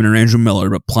Chapman or Andrew Miller,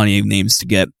 but plenty of names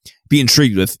to be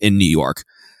intrigued with in New York.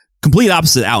 Complete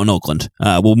opposite out in Oakland.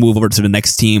 We'll move over to the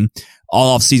next team.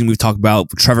 All off season, we've talked about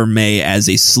Trevor May as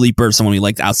a sleeper, someone we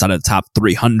liked outside of the top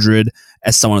 300,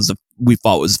 as someone as a we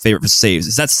thought was favorite for saves.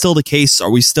 Is that still the case?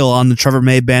 Are we still on the Trevor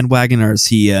May bandwagon, or is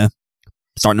he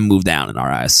starting to move down in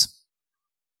our eyes?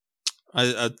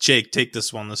 Jake, take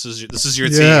this one. This is your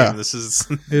Yeah. team.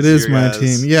 It is my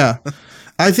team. Yeah.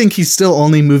 I think he's still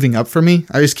only moving up for me.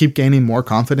 I just keep gaining more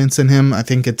confidence in him. I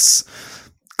think it's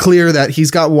clear that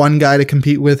he's got one guy to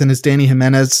compete with, and it's Danny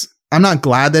Jimenez. I'm not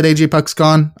glad that AJ Puck's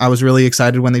gone. I was really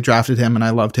excited when they drafted him, and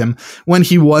I loved him when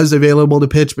he was available to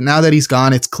pitch. But now that he's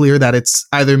gone, it's clear that it's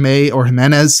either May or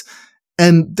Jimenez.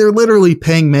 And they're literally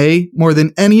paying May more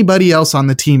than anybody else on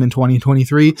the team in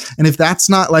 2023. And if that's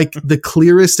not like the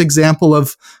clearest example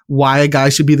of why a guy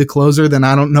should be the closer, then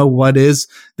I don't know what is.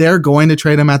 They're going to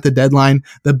trade him at the deadline.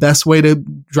 The best way to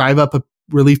drive up a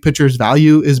relief pitcher's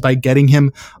value is by getting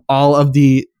him all of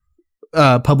the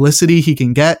publicity he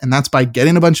can get. And that's by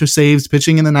getting a bunch of saves,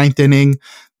 pitching in the 9th inning,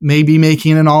 maybe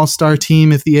making an all-star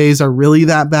team if the A's are really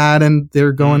that bad and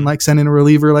they're going like sending a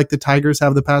reliever like the Tigers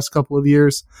have the past couple of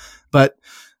years. But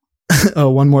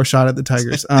one more shot at the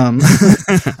Tigers.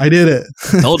 I did it.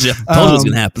 Told you it was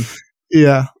going to happen.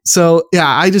 Yeah. So yeah,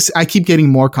 I keep getting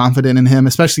more confident in him,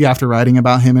 especially after writing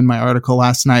about him in my article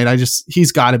last night.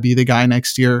 He's got to be the guy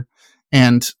next year.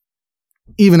 And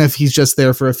even if he's just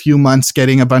there for a few months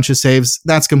getting a bunch of saves,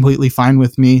 that's completely fine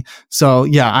with me. So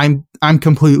yeah, I'm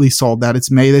completely sold that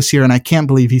it's May this year, and I can't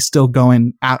believe he's still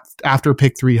going after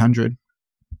pick 300.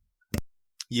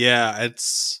 Yeah,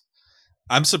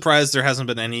 I'm surprised there hasn't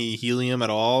been any helium at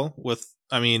all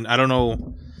I don't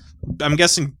know. I'm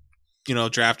guessing,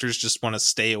 drafters just want to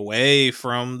stay away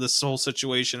from this whole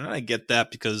situation. And I get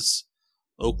that because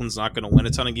Oakland's not going to win a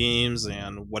ton of games,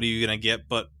 and what are you going to get?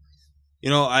 But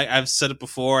I've said it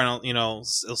before, and I'll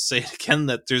say it again,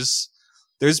 that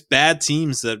there's bad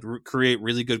teams that create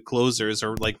really good closers,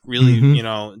 or like really,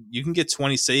 you can get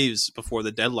 20 saves before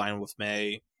the deadline with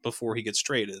May before he gets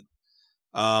traded.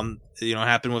 It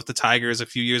happened with the Tigers a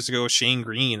few years ago with Shane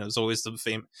Green. It was always the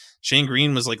fame. Shane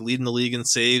Green was like leading the league in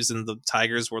saves, and the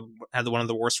Tigers had one of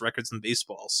the worst records in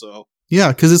baseball. So yeah,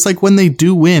 because it's like when they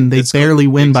do win, they barely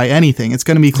win by anything. It's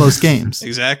going to be close games.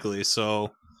 Exactly.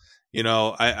 So,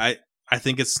 I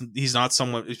think he's not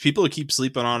someone. People keep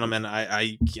sleeping on him, and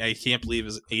I can't believe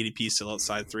his ADP is still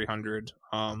outside 300.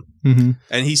 And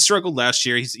he struggled last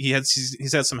year.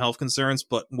 He's had some health concerns,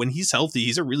 but when he's healthy,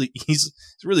 he's a really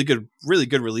good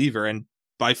reliever, and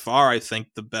by far I think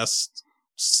the best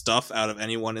stuff out of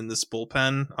anyone in this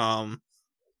bullpen.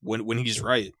 When he's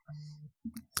right.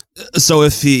 So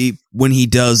when he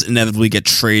does inevitably get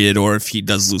traded, or if he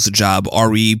does lose a job,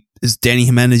 is Danny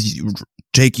Jimenez?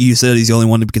 Jake, you said he's the only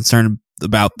one to be concerned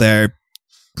about there.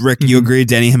 Rick, you agree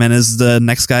Danny Jimenez is the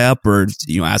next guy up, or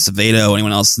Acevedo,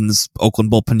 anyone else in this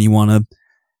Oakland bullpen you want to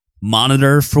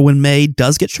monitor for when May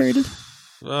does get traded?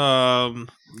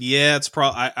 Yeah, it's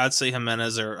probably I'd say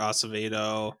Jimenez or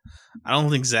Acevedo. I don't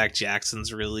think Zach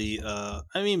Jackson's really.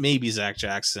 Maybe Zach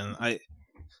Jackson.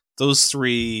 Those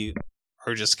three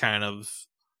are just kind of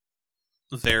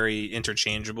very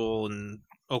interchangeable and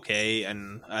okay,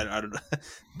 and I don't.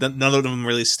 None of them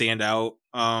really stand out.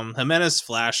 Jimenez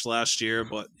flashed last year,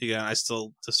 but again,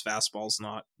 this fastball's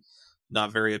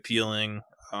not very appealing.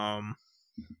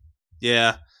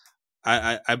 Yeah,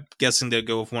 I'm guessing they'll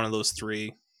go with one of those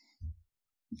three.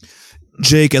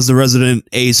 Jake, as the resident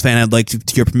A's fan, I'd like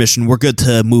to your permission. We're good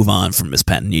to move on from Miss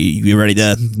Penn. You ready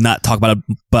to not talk about a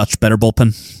much better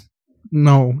bullpen?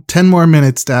 No, 10 more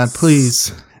minutes, Dad,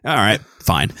 please. All right,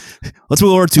 fine. Let's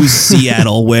move over to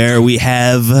Seattle, where we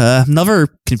have another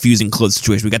confusing close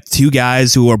situation. We got two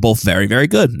guys who are both very, very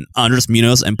good, Andres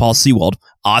Munoz and Paul Sewald.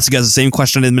 I'll ask you guys the same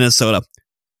question in Minnesota.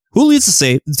 Who leads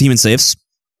the team in saves?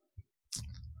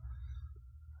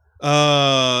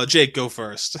 Jake, go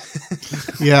first.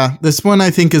 Yeah, this one I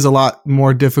think is a lot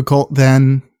more difficult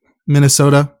than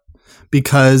Minnesota,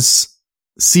 because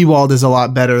Sewald is a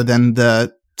lot better than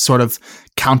the sort of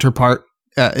counterpart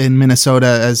in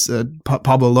Minnesota as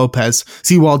Pablo Lopez.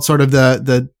 Sewald sort of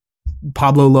the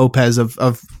Pablo Lopez of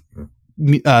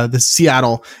the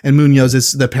Seattle, and Munoz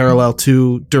is the parallel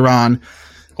to Duran.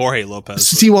 Jorge Lopez.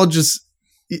 Sewald just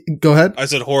go ahead. I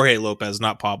said Jorge Lopez,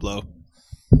 not Pablo.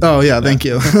 Oh yeah, thank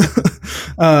you.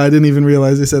 I didn't even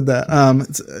realize I said that.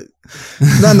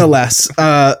 Nonetheless,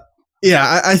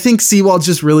 yeah, I think Sewald's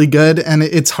just really good, and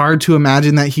it's hard to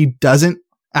imagine that he doesn't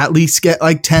at least get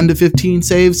like 10 to 15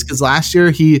 saves, because last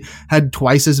year he had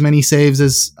twice as many saves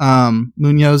as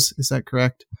Munoz. Is that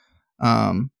correct?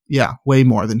 Yeah, way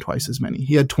more than twice as many.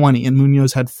 He had 20 and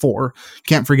Munoz had 4.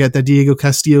 Can't forget that Diego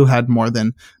Castillo had more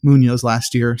than Munoz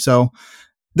last year. So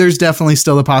there's definitely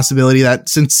still a possibility that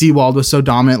since Sewald was so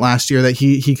dominant last year, that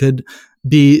he could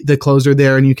be the closer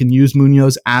there, and you can use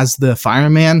Munoz as the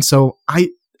fireman. So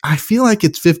I feel like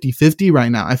it's 50-50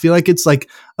 right now. I feel like it's like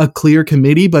a clear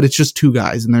committee, but it's just two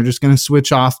guys, and they're just going to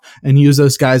switch off and use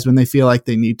those guys when they feel like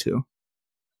they need to.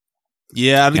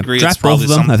 Yeah, I'd agree. Draft It's probably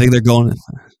both of them. I think they're going.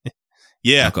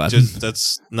 Yeah, Oh, go ahead.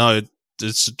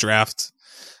 it's a draft.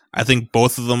 I think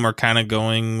both of them are kind of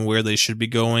going where they should be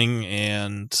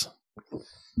going,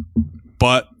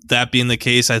 but that being the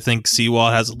case, I think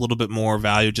Sewald has a little bit more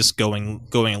value just going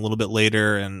a little bit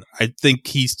later, and I think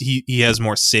he has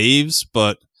more saves,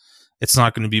 but it's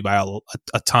not going to be by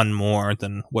a ton more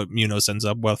than what Munoz ends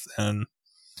up with, and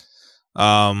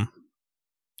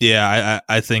yeah,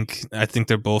 I think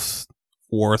they're both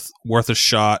worth a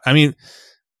shot. I mean,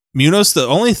 Munoz, the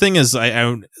only thing is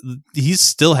he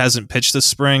still hasn't pitched this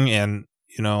spring, and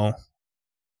you know,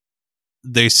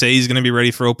 they say he's going to be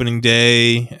ready for opening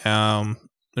day, and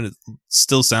it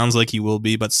still sounds like he will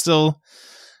be, but still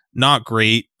not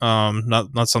great.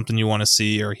 Not something you want to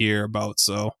see or hear about.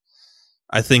 So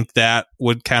I think that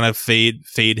would kind of fade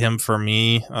him for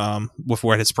me, with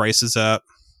where his price is at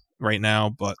right now.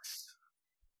 But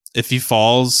if he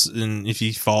falls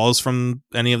from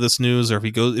any of this news, or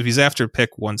if he's after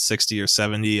pick 160 or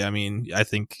 70, I mean, I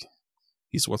think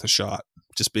he's worth a shot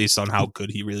just based on how good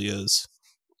he really is.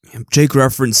 Jake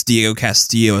referenced Diego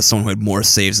Castillo as someone who had more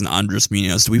saves than Andres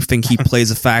Munoz. Do we think he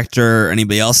plays a factor, or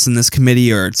anybody else in this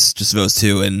committee, or it's just those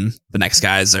two and the next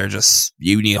guys are just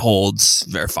uni holds,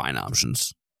 very fine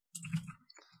options?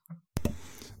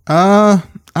 I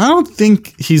don't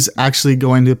think he's actually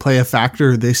going to play a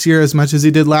factor this year as much as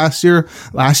he did last year.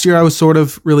 Last year, I was sort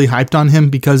of really hyped on him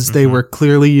because they were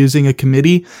clearly using a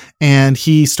committee, and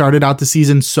he started out the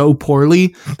season so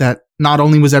poorly that not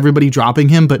only was everybody dropping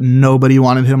him, but nobody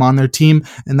wanted him on their team.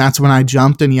 And that's when I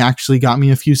jumped, and he actually got me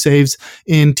a few saves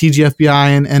in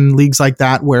TGFBI and leagues like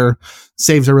that where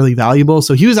saves are really valuable.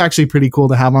 So he was actually pretty cool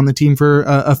to have on the team for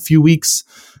a few weeks.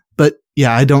 But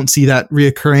yeah, I don't see that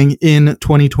reoccurring in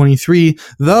 2023,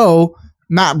 though.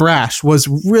 Matt Brash was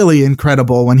really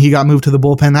incredible when he got moved to the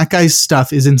bullpen. That guy's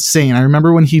stuff is insane. I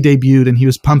remember when he debuted and he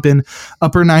was pumping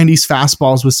upper 90s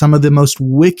fastballs with some of the most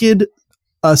wicked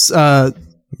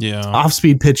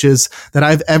off-speed pitches that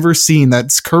I've ever seen.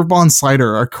 That's curveball and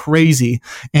slider are crazy.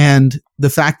 And the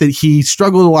fact that he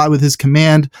struggled a lot with his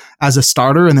command as a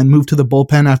starter and then moved to the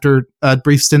bullpen after a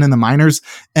brief stint in the minors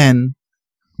and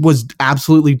was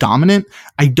absolutely dominant.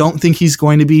 I don't think he's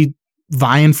going to be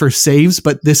vying for saves,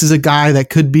 but this is a guy that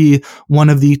could be one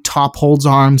of the top holds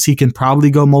arms. He can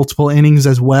probably go multiple innings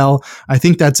as well. I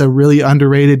think that's a really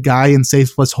underrated guy in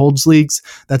saves plus holds leagues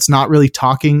that's not really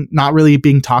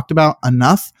being talked about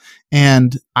enough.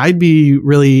 And I'd be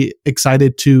really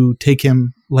excited to take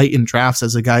him late in drafts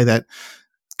as a guy that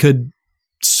could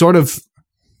sort of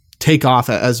take off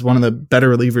as one of the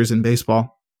better relievers in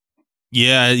baseball.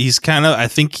 Yeah, he's kind of, I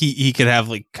think he could have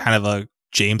like kind of a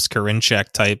James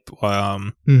Karinchak type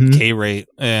K rate,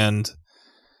 and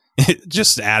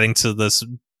just adding to this,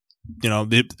 you know,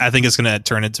 I think it's going to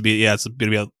turn it to be, it's going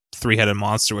to be a three-headed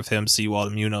monster with him, Sewald,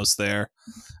 and Munoz there.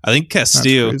 I think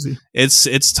Castillo,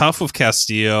 it's tough with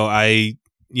Castillo. I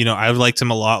liked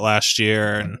him a lot last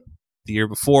year and the year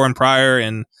before and prior,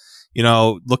 and you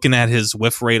know, looking at his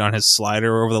whiff rate on his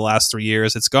slider over the last 3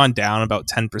 years, it's gone down about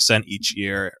 10% each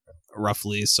year,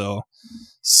 roughly. So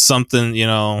something, you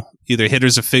know, either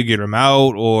hitters have figured him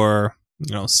out, or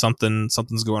you know,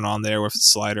 something's going on there with the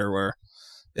slider where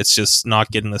it's just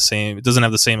not getting the same. It doesn't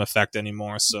have the same effect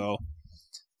anymore. So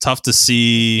tough to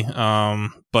see.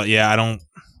 But yeah, I don't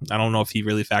know if he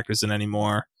really factors in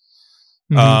anymore.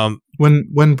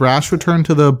 When Brash returned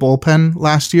to the bullpen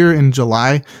last year in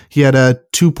July, he had a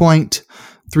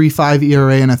 2.35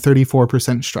 ERA and a 34%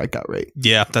 strikeout rate.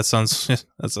 Yeah, that sounds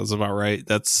about right.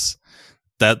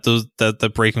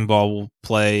 The breaking ball will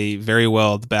play very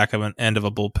well at the back of an end of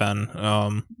a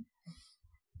bullpen.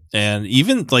 And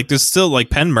even like there's still like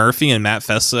Penn Murphy and Matt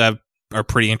Fessa are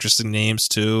pretty interesting names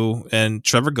too. And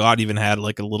Trevor Gott even had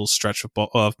like a little stretch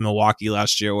of Milwaukee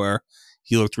last year where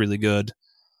he looked really good.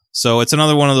 So it's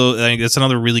another one of those. I think it's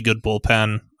another really good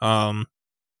bullpen.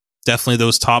 Definitely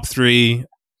those top three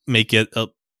make it,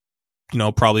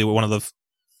 probably one of the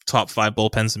top 5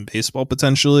 bullpens in baseball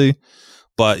potentially.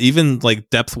 But even like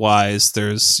depth wise,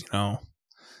 there's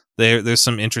there's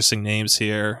some interesting names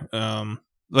here.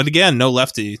 But again, no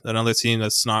lefty. Another team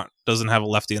doesn't have a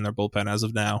lefty in their bullpen as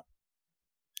of now.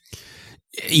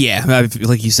 Yeah,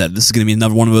 like you said, this is going to be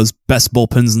another one of those best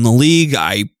bullpens in the league.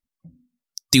 I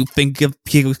do think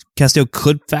Castillo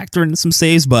could factor in some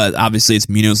saves, but obviously it's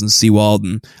Munoz and Sewald,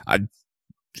 and I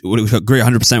would agree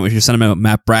 100% with your sentiment about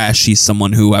Matt Brash. He's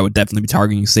someone who I would definitely be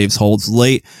targeting saves holds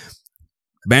late.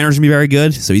 The banner's going to be very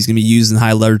good, so he's going to be used in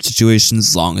high leverage situations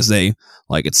as long as they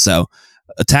like it. So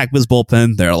attack with his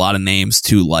bullpen. There are a lot of names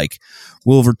to like.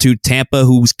 Move over to Tampa,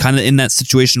 who's kind of in that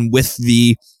situation with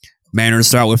the Mariners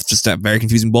start with just a very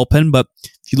confusing bullpen. But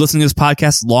if you listen to this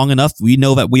podcast long enough, we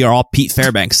know that we are all Pete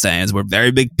Fairbanks fans. We're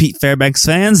very big Pete Fairbanks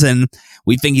fans, and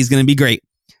we think he's going to be great.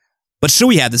 But should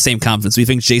we have the same confidence? Do we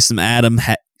think Jason Adam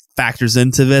factors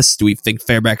into this? Do we think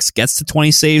Fairbanks gets to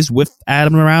 20 saves with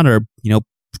Adam around? Or,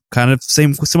 kind of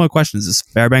similar questions. Is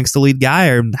Fairbanks the lead guy,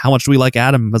 or how much do we like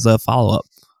Adam as a follow-up?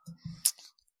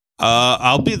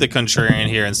 I'll be the contrarian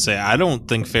here and say I don't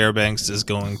think Fairbanks is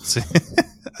going to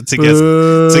get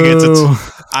to.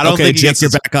 I don't think Jake,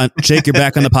 you're back on. Jake, you're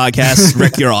back on the podcast.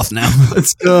 Rick, you're off now.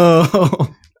 Let's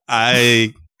go.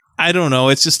 I don't know.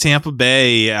 It's just Tampa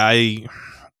Bay.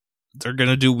 They're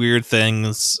gonna do weird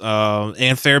things.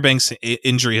 And Fairbanks'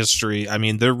 injury history. I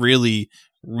mean, they're really,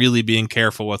 really being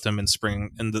careful with him in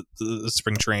the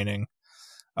spring training.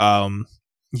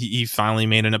 He finally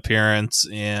made an appearance,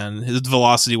 and his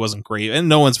velocity wasn't great, and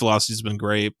no one's velocity has been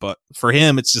great. But for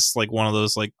him, it's just like one of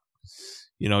those, like,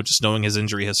 just knowing his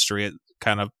injury history, it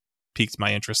kind of piqued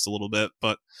my interest a little bit.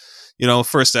 But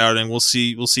first outing, we'll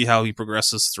see how he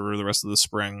progresses through the rest of the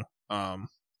spring.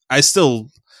 I still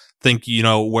think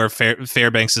where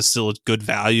Fairbanks is still a good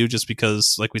value, just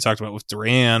because, like we talked about with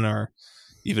Duran or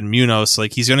even Munoz,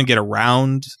 like he's going to get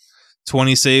around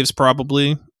 20 saves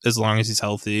probably as long as he's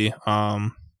healthy.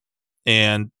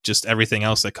 And just everything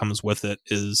else that comes with it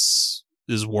is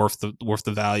worth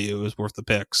the value, is worth the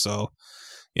pick. So,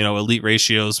 elite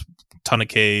ratios, ton of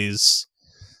Ks.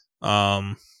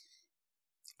 I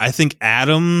think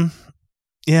Adam.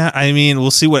 Yeah, I mean,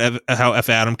 we'll see how if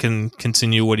Adam can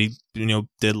continue what he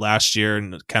did last year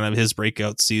and kind of his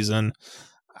breakout season.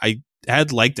 I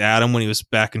had liked Adam when he was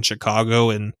back in Chicago,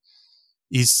 and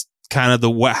he's kind of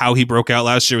how he broke out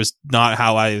last year was not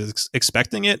how I was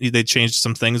expecting it. They changed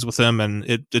some things with him, and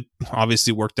it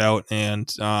obviously worked out. And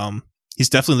he's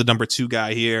definitely the number 2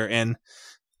 guy here. And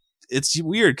it's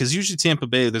weird because usually Tampa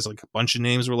Bay, there's like a bunch of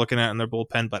names we're looking at in their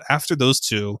bullpen, but after those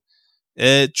two,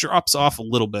 it drops off a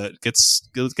little bit. Gets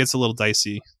a little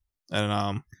dicey.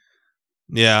 And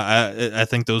I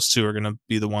think those two are going to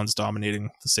be the ones dominating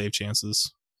the save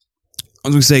chances. I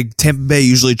was going to say, Tampa Bay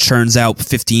usually churns out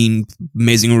 15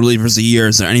 amazing relievers a year.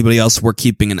 Is there anybody else we're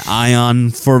keeping an eye on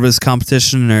for this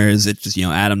competition, or is it just,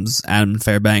 Adam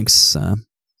Fairbanks, and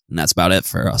that's about it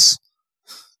for us?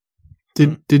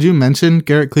 Did you mention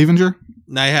Garrett Cleavinger?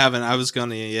 I haven't. I was going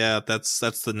to, that's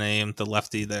the name, the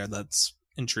lefty there. That's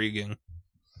intriguing.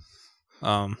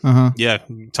 Yeah,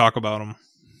 talk about him.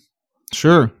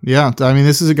 Sure. Yeah. I mean,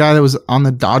 this is a guy that was on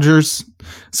the Dodgers.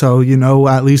 So,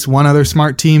 at least one other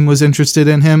smart team was interested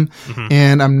in him. Mm-hmm.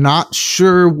 And I'm not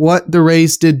sure what the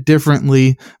Rays did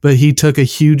differently, but he took a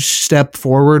huge step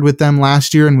forward with them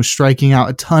last year and was striking out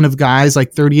a ton of guys,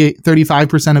 like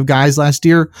 35% of guys last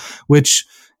year, which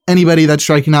anybody that's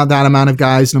striking out that amount of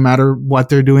guys, no matter what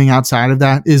they're doing outside of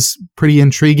that, is pretty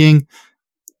intriguing.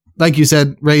 Like you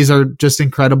said, Rays are just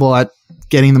incredible at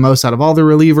getting the most out of all the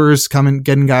relievers,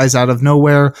 getting guys out of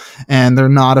nowhere, and they're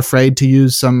not afraid to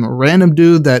use some random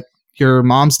dude that your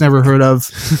mom's never heard of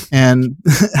and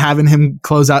having him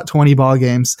close out 20 ball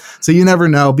games. So you never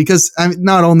know, because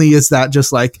not only is that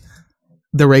just like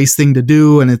the Rays thing to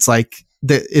do, and it's like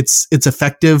it's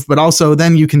effective, but also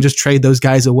then you can just trade those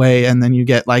guys away, and then you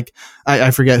get like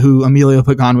I forget who Emilio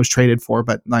Pagan was traded for,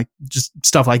 but like just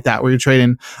stuff like that where you're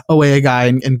trading away a guy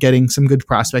and getting some good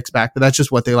prospects back. But that's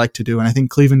just what they like to do, and I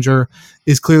think Cleavinger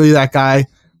is clearly that guy.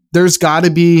 There's got to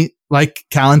be, like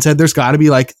Callan said, there's got to be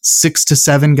like 6 to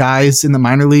 7 guys in the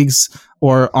minor leagues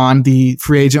or on the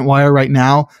free agent wire right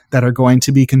now that are going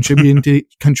to be contributing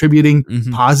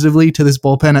mm-hmm. positively to this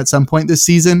bullpen at some point this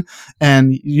season.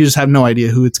 And you just have no idea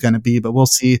who it's going to be, but we'll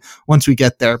see once we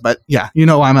get there. But yeah,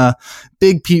 I'm a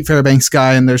big Pete Fairbanks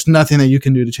guy, and there's nothing that you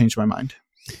can do to change my mind.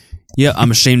 Yeah,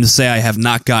 I'm ashamed to say I have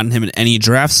not gotten him in any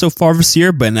drafts so far this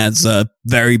year, but that's a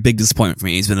very big disappointment for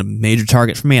me. He's been a major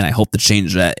target for me, and I hope to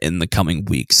change that in the coming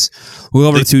weeks. We'll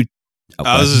go over to...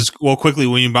 quickly,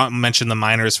 when you mentioned the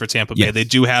minors for Tampa Bay, they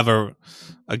do have a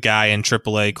guy in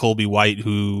AAA, Colby White,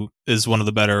 who is one of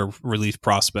the better relief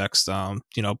prospects. Plus,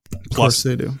 of course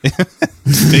they do.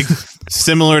 big,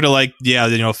 similar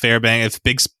to Fairbanks,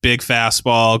 big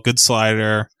fastball, good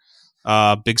slider,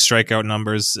 big strikeout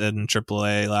numbers in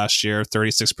AAA last year,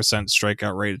 36%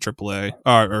 strikeout rate at AAA,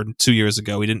 or 2 years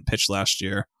ago. He didn't pitch last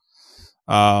year,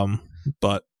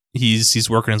 but he's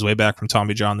working his way back from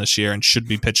Tommy John this year and should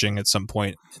be pitching at some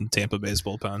point in Tampa Bay's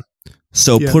bullpen.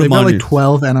 So put him on like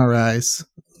 12 NRIs.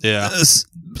 Yeah.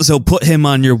 So put him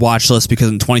on your watch list, because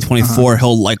in 2024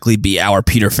 he'll likely be our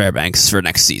Peter Fairbanks for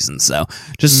next season. So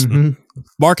just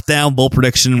mark down bold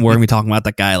prediction. We're going to be talking about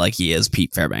that guy like he is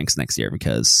Pete Fairbanks next year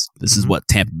because this is what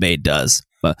Tampa Bay does.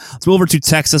 But let's move over to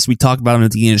Texas. We talked about him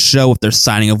at the beginning of the show with their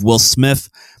signing of Will Smith.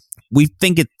 We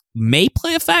think it may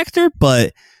play a factor,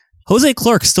 but Jose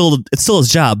Clark it's still his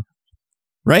job,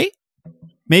 right?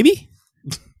 Maybe.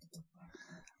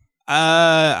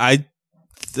 I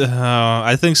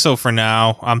think so for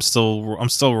now. I'm still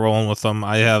rolling with them.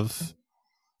 I have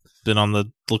been on the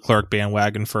Leclerc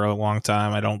bandwagon for a long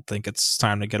time. I don't think it's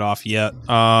time to get off yet.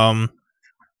 I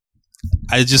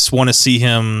just want to see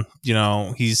him.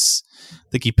 I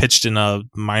think he pitched in a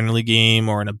minor league game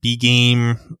or in a B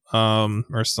game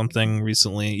or something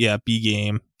recently. Yeah, B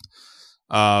game.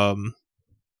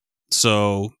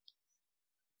 So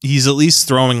he's at least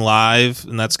throwing live,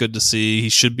 and that's good to see. He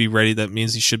should be ready. That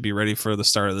means he should be ready for the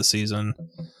start of the season.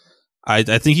 I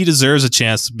think he deserves a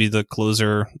chance to be the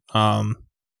closer. To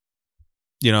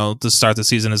start the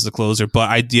season as the closer.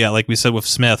 But like we said with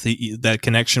Smith, that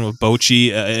connection with Bochy,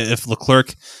 if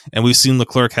Leclerc, and we've seen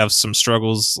Leclerc have some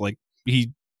struggles, like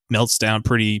he melts down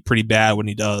pretty bad when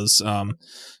he does.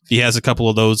 If he has a couple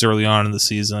of those early on in the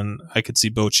season, I could see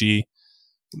Bochy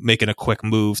making a quick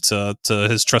move to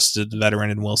his trusted veteran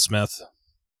in Will Smith.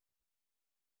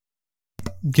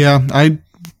 Yeah, I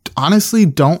honestly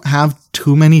don't have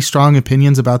too many strong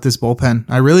opinions about this bullpen.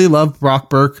 I really love Brock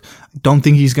Burke. Don't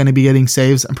think he's going to be getting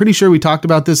saves. I'm pretty sure we talked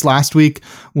about this last week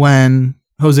when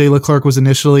Jose Leclerc was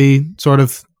initially sort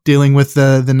of dealing with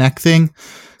the neck thing.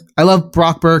 I love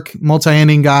Brock Burke,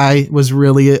 multi-inning guy, was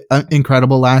really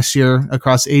incredible last year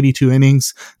across 82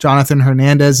 innings. Jonathan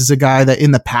Hernandez is a guy that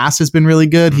in the past has been really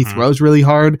good. He throws really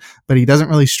hard, but he doesn't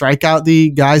really strike out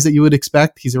the guys that you would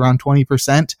expect. He's around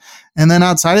 20%. And then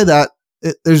outside of that,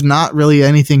 there's not really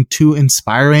anything too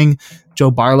inspiring. Joe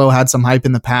Barlow had some hype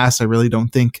in the past. I really don't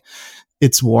think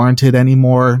it's warranted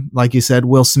anymore. Like you said,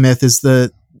 Will Smith is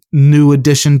the new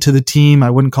addition to the team. I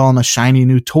wouldn't call him a shiny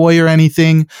new toy or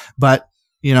anything, but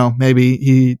maybe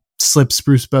he slips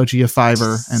Bruce Bochy a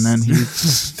 $5 and then he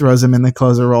throws him in the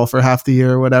closer role for half the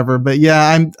year or whatever. But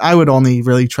yeah, I would only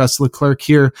really trust Leclerc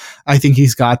here. I think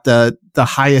he's got the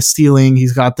highest ceiling.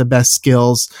 He's got the best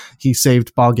skills. He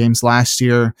saved ball games last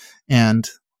year. And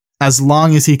as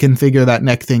long as he can figure that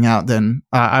neck thing out, then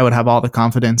I would have all the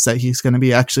confidence that he's going to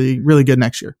be actually really good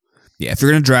next year. Yeah, if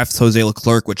you're going to draft Jose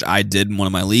Leclerc, which I did in one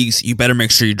of my leagues, you better make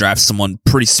sure you draft someone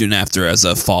pretty soon after as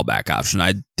a fallback option.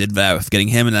 I did that with getting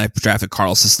him, and I drafted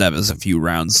Carlos Estevez a few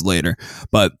rounds later.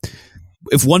 But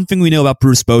if one thing we know about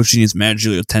Bruce Bochy and his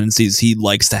managerial tendencies, he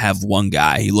likes to have one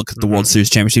guy. You look at the World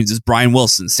Series championships, it's Brian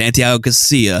Wilson, Santiago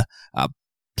Garcia,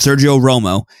 Sergio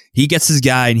Romo. He gets his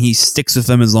guy, and he sticks with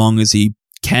them as long as he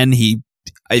can.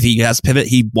 If he has pivot,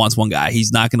 he wants one guy.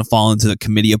 He's not going to fall into the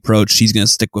committee approach. He's going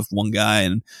to stick with one guy.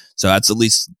 And so that's at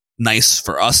least nice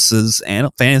for us as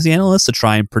fantasy analysts to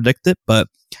try and predict it. But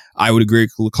I would agree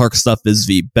Leclerc stuff is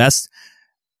the best.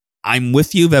 I'm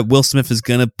with you that Will Smith is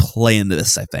going to play into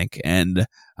this, I think. And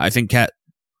I think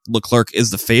Leclerc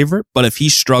is the favorite. But if he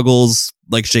struggles,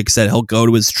 like Jake said, he'll go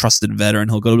to his trusted veteran.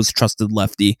 He'll go to his trusted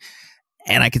lefty.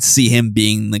 And I could see him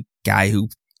being the guy who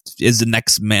is the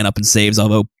next man up in saves,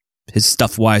 although his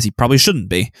stuff wise, he probably shouldn't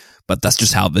be, but that's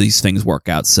just how these things work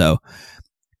out. So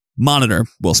monitor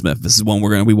Will Smith. This is one we're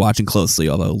going to be watching closely.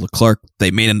 Although Leclerc,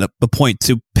 they made it a point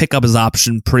to pick up his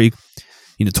option pretty,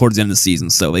 towards the end of the season.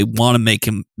 So they want to make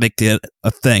it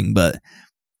a thing, but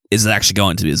is it actually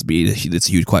going to be? It's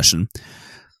a huge question.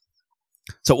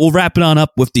 So we'll wrap it on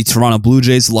up with the Toronto Blue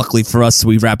Jays. Luckily for us,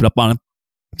 we wrap it up on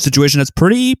a situation that's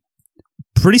pretty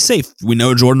safe. We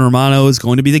know Jordan Romano is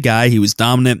going to be the guy. He was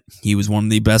dominant. He was one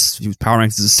of the best. He was power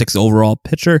ranked as a 6th overall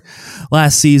pitcher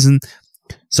last season.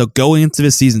 So going into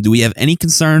this season, do we have any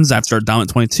concerns after a dominant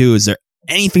 22? Is there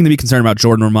anything to be concerned about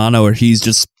Jordan Romano, or he's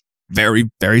just very,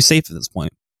 very safe at this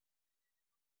point?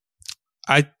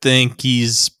 I think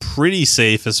he's pretty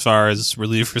safe as far as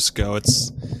relievers go.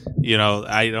 It's,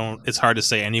 it's hard to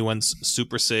say anyone's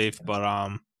super safe,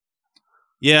 but,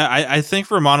 yeah, I think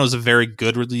Romano's a very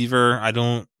good reliever. I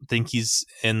don't think he's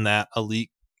in that elite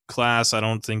class. I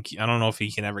don't know if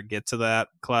he can ever get to that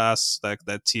class,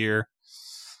 that tier.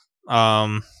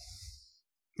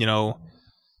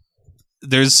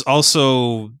 There's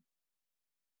also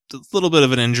a little bit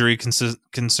of an injury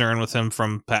concern with him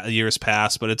from years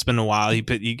past, but it's been a while. He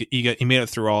made it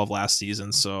through all of last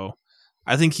season, so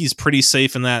I think he's pretty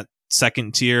safe in that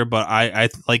second tier, but I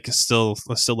still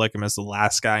like him as the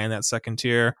last guy in that second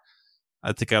tier.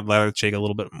 I think I'd rather take a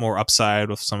little bit more upside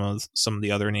with some of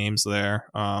the other names there.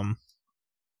 And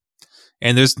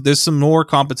there's some more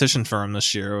competition for him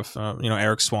this year with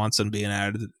Eric Swanson being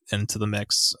added into the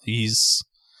mix. He's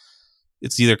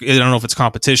it's either, I don't know if it's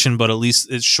competition, but at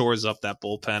least it shores up that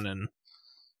bullpen and,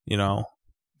 you know,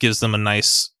 gives them a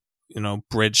nice, you know,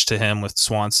 bridge to him with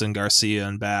Swanson, Garcia,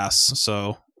 and Bass.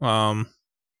 So,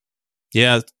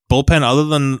 yeah,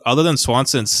 bullpen other than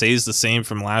Swanson stays the same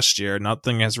from last year.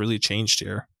 Nothing has really changed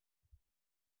here.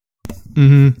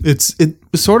 Mm-hmm. It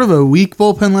was sort of a weak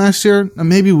bullpen last year.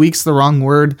 Maybe weak's the wrong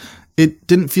word. It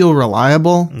didn't feel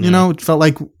reliable. Yeah. You know, it felt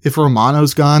like if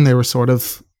Romano's gone, they were sort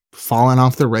of falling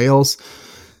off the rails.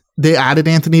 They added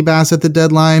Anthony Bass at the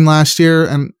deadline last year,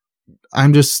 and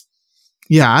I'm just,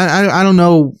 I don't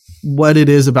know what it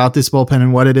is about this bullpen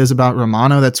and what it is about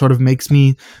Romano that sort of makes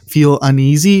me feel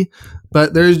uneasy,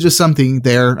 but there's just something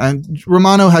there. And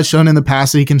Romano has shown in the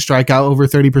past that he can strike out over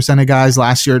 30% of guys.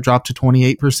 Last year it dropped to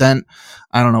 28%.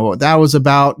 I don't know what that was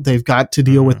about. They've got to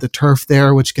deal with the turf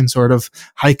there, which can sort of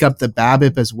hike up the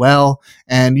BABIP as well.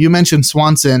 And you mentioned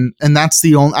Swanson, and that's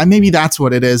the only, maybe that's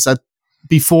what it is. That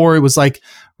before it was like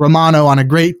Romano on a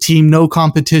great team, no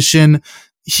competition.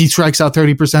 He strikes out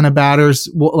 30% of batters.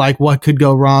 Like, what could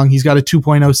go wrong? He's got a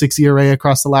 2.06 ERA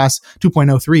across the last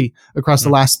 2.03 across the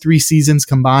last 3 seasons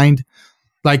combined.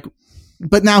 Like,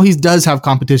 but now he does have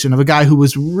competition of a guy who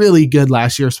was really good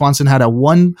last year. Swanson had a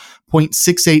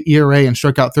 1.68 ERA and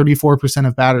struck out 34%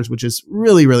 of batters, which is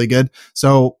really, really good.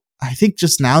 So I think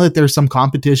just now that there's some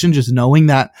competition, just knowing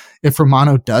that if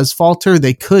Romano does falter,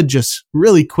 they could just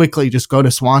really quickly just go to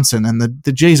Swanson. And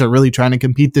the Jays are really trying to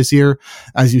compete this year,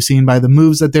 as you've seen by the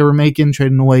moves that they were making,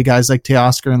 trading away guys like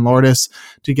Teoscar and Lourdes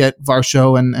to get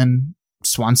Varsho and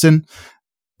Swanson.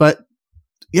 But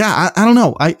yeah, I don't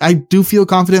know. I do feel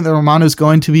confident that Romano is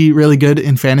going to be really good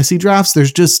in fantasy drafts.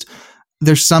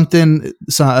 There's something,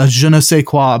 a je ne sais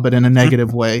quoi, but in a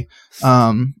negative way,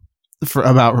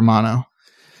 about Romano.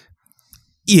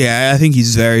 Yeah, I think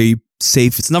he's very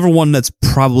safe. It's another one that's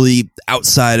probably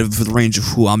outside of the range of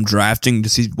who I'm drafting.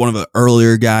 Just he's one of the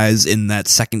earlier guys in that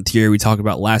second tier we talked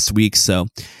about last week. So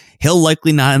he'll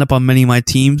likely not end up on many of my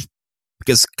teams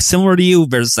because similar to you,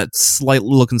 there's that slight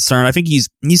little concern. I think he's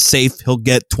safe. He'll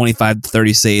get 25 to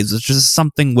 30 saves. It's just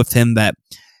something with him that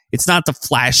it's not the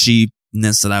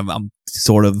flashiness that I'm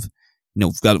sort of,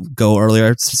 got to go earlier.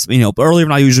 It's just, earlier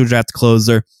than I usually draft the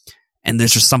closer. And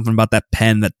there's just something about that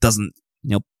pen that doesn't,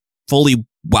 fully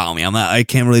wow me. I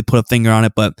can't really put a finger on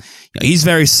it, but he's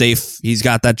very safe. He's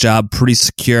got that job pretty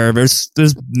secure. There's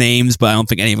names, but I don't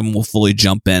think any of them will fully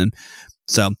jump in.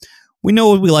 So we know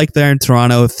what we like there in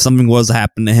Toronto. If something was to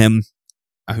happen to him,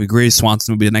 I agree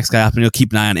Swanson would be the next guy up, and you'll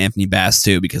keep an eye on Anthony Bass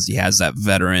too, because he has that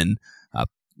veteran,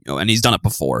 and he's done it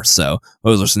before. So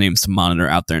those are some names to monitor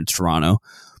out there in Toronto.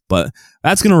 But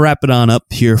that's going to wrap it on up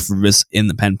here for this In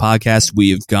the Pen podcast. We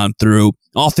have gone through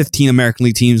all 15 American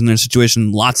League teams in their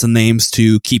situation. Lots of names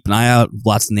to keep an eye out.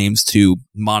 Lots of names to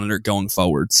monitor going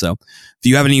forward. So if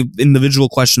you have any individual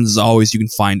questions, as always, you can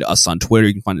find us on Twitter.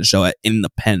 You can find the show at In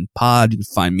the Pen Pod. You can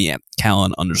find me at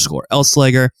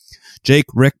Callan_Elslager. Jake,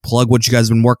 Rick, plug what you guys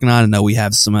have been working on. I know we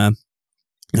have some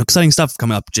exciting stuff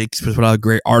coming up. Jake's put out a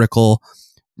great article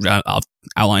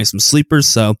outlining some sleepers.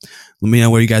 So let me know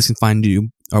where you guys can find you,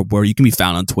 or where you can be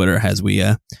found on Twitter as we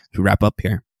wrap up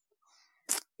here.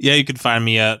 Yeah, you can find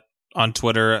me on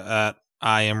Twitter at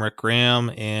I am Rick Graham,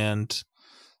 and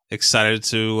excited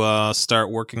to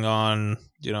start working on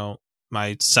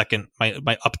my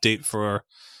update for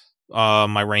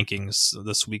my rankings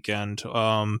this weekend.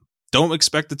 Don't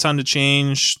expect a ton to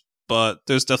change, but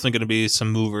there's definitely going to be some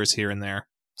movers here and there.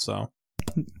 So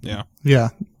yeah.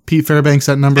 Pete Fairbanks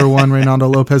at number 1,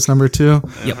 Reynaldo Lopez number 2.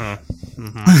 Yep.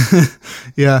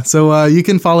 Mm-hmm. Yeah. So you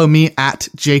can follow me at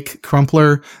Jake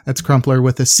Crumpler. That's Crumpler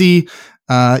with a C.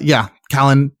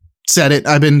 Callan said it.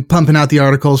 I've been pumping out the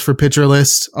articles for Pitcher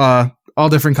List, all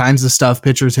different kinds of stuff,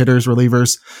 pitchers, hitters,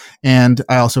 relievers. And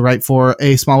I also write for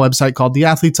a small website called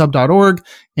theathleteshub.org.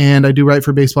 And I do write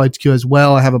for Baseball HQ as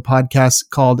well. I have a podcast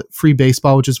called Free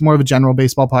Baseball, which is more of a general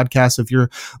baseball podcast. If you're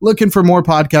looking for more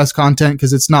podcast content,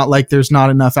 because it's not like there's not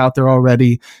enough out there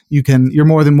already, you're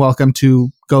more than welcome to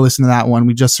go listen to that one.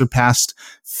 We just surpassed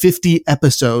 50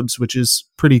 episodes, which is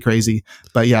pretty crazy.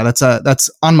 But yeah, that's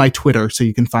on my Twitter, so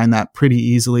you can find that pretty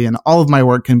easily. And all of my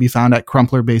work can be found at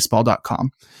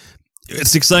crumplerbaseball.com.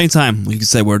 It's an exciting time. Like you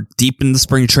said, we're deep in the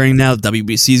spring training now. The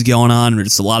WBC is going on.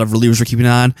 There's a lot of relievers we're keeping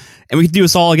on. And we can do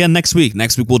this all again next week.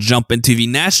 Next week, we'll jump into the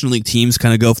National League teams,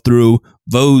 kind of go through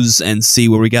those and see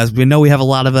where we know we have a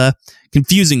lot of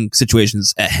confusing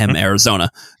situations at Hem, Arizona,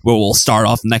 where we'll start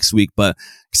off next week. But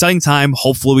exciting time.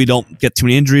 Hopefully we don't get too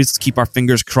many injuries. Let's keep our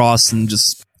fingers crossed and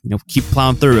just keep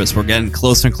plowing through this. We're getting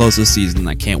closer and closer this season.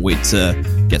 I can't wait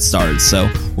to get started. So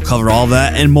we'll cover all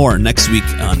that and more next week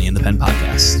on the In the Pen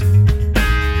podcast.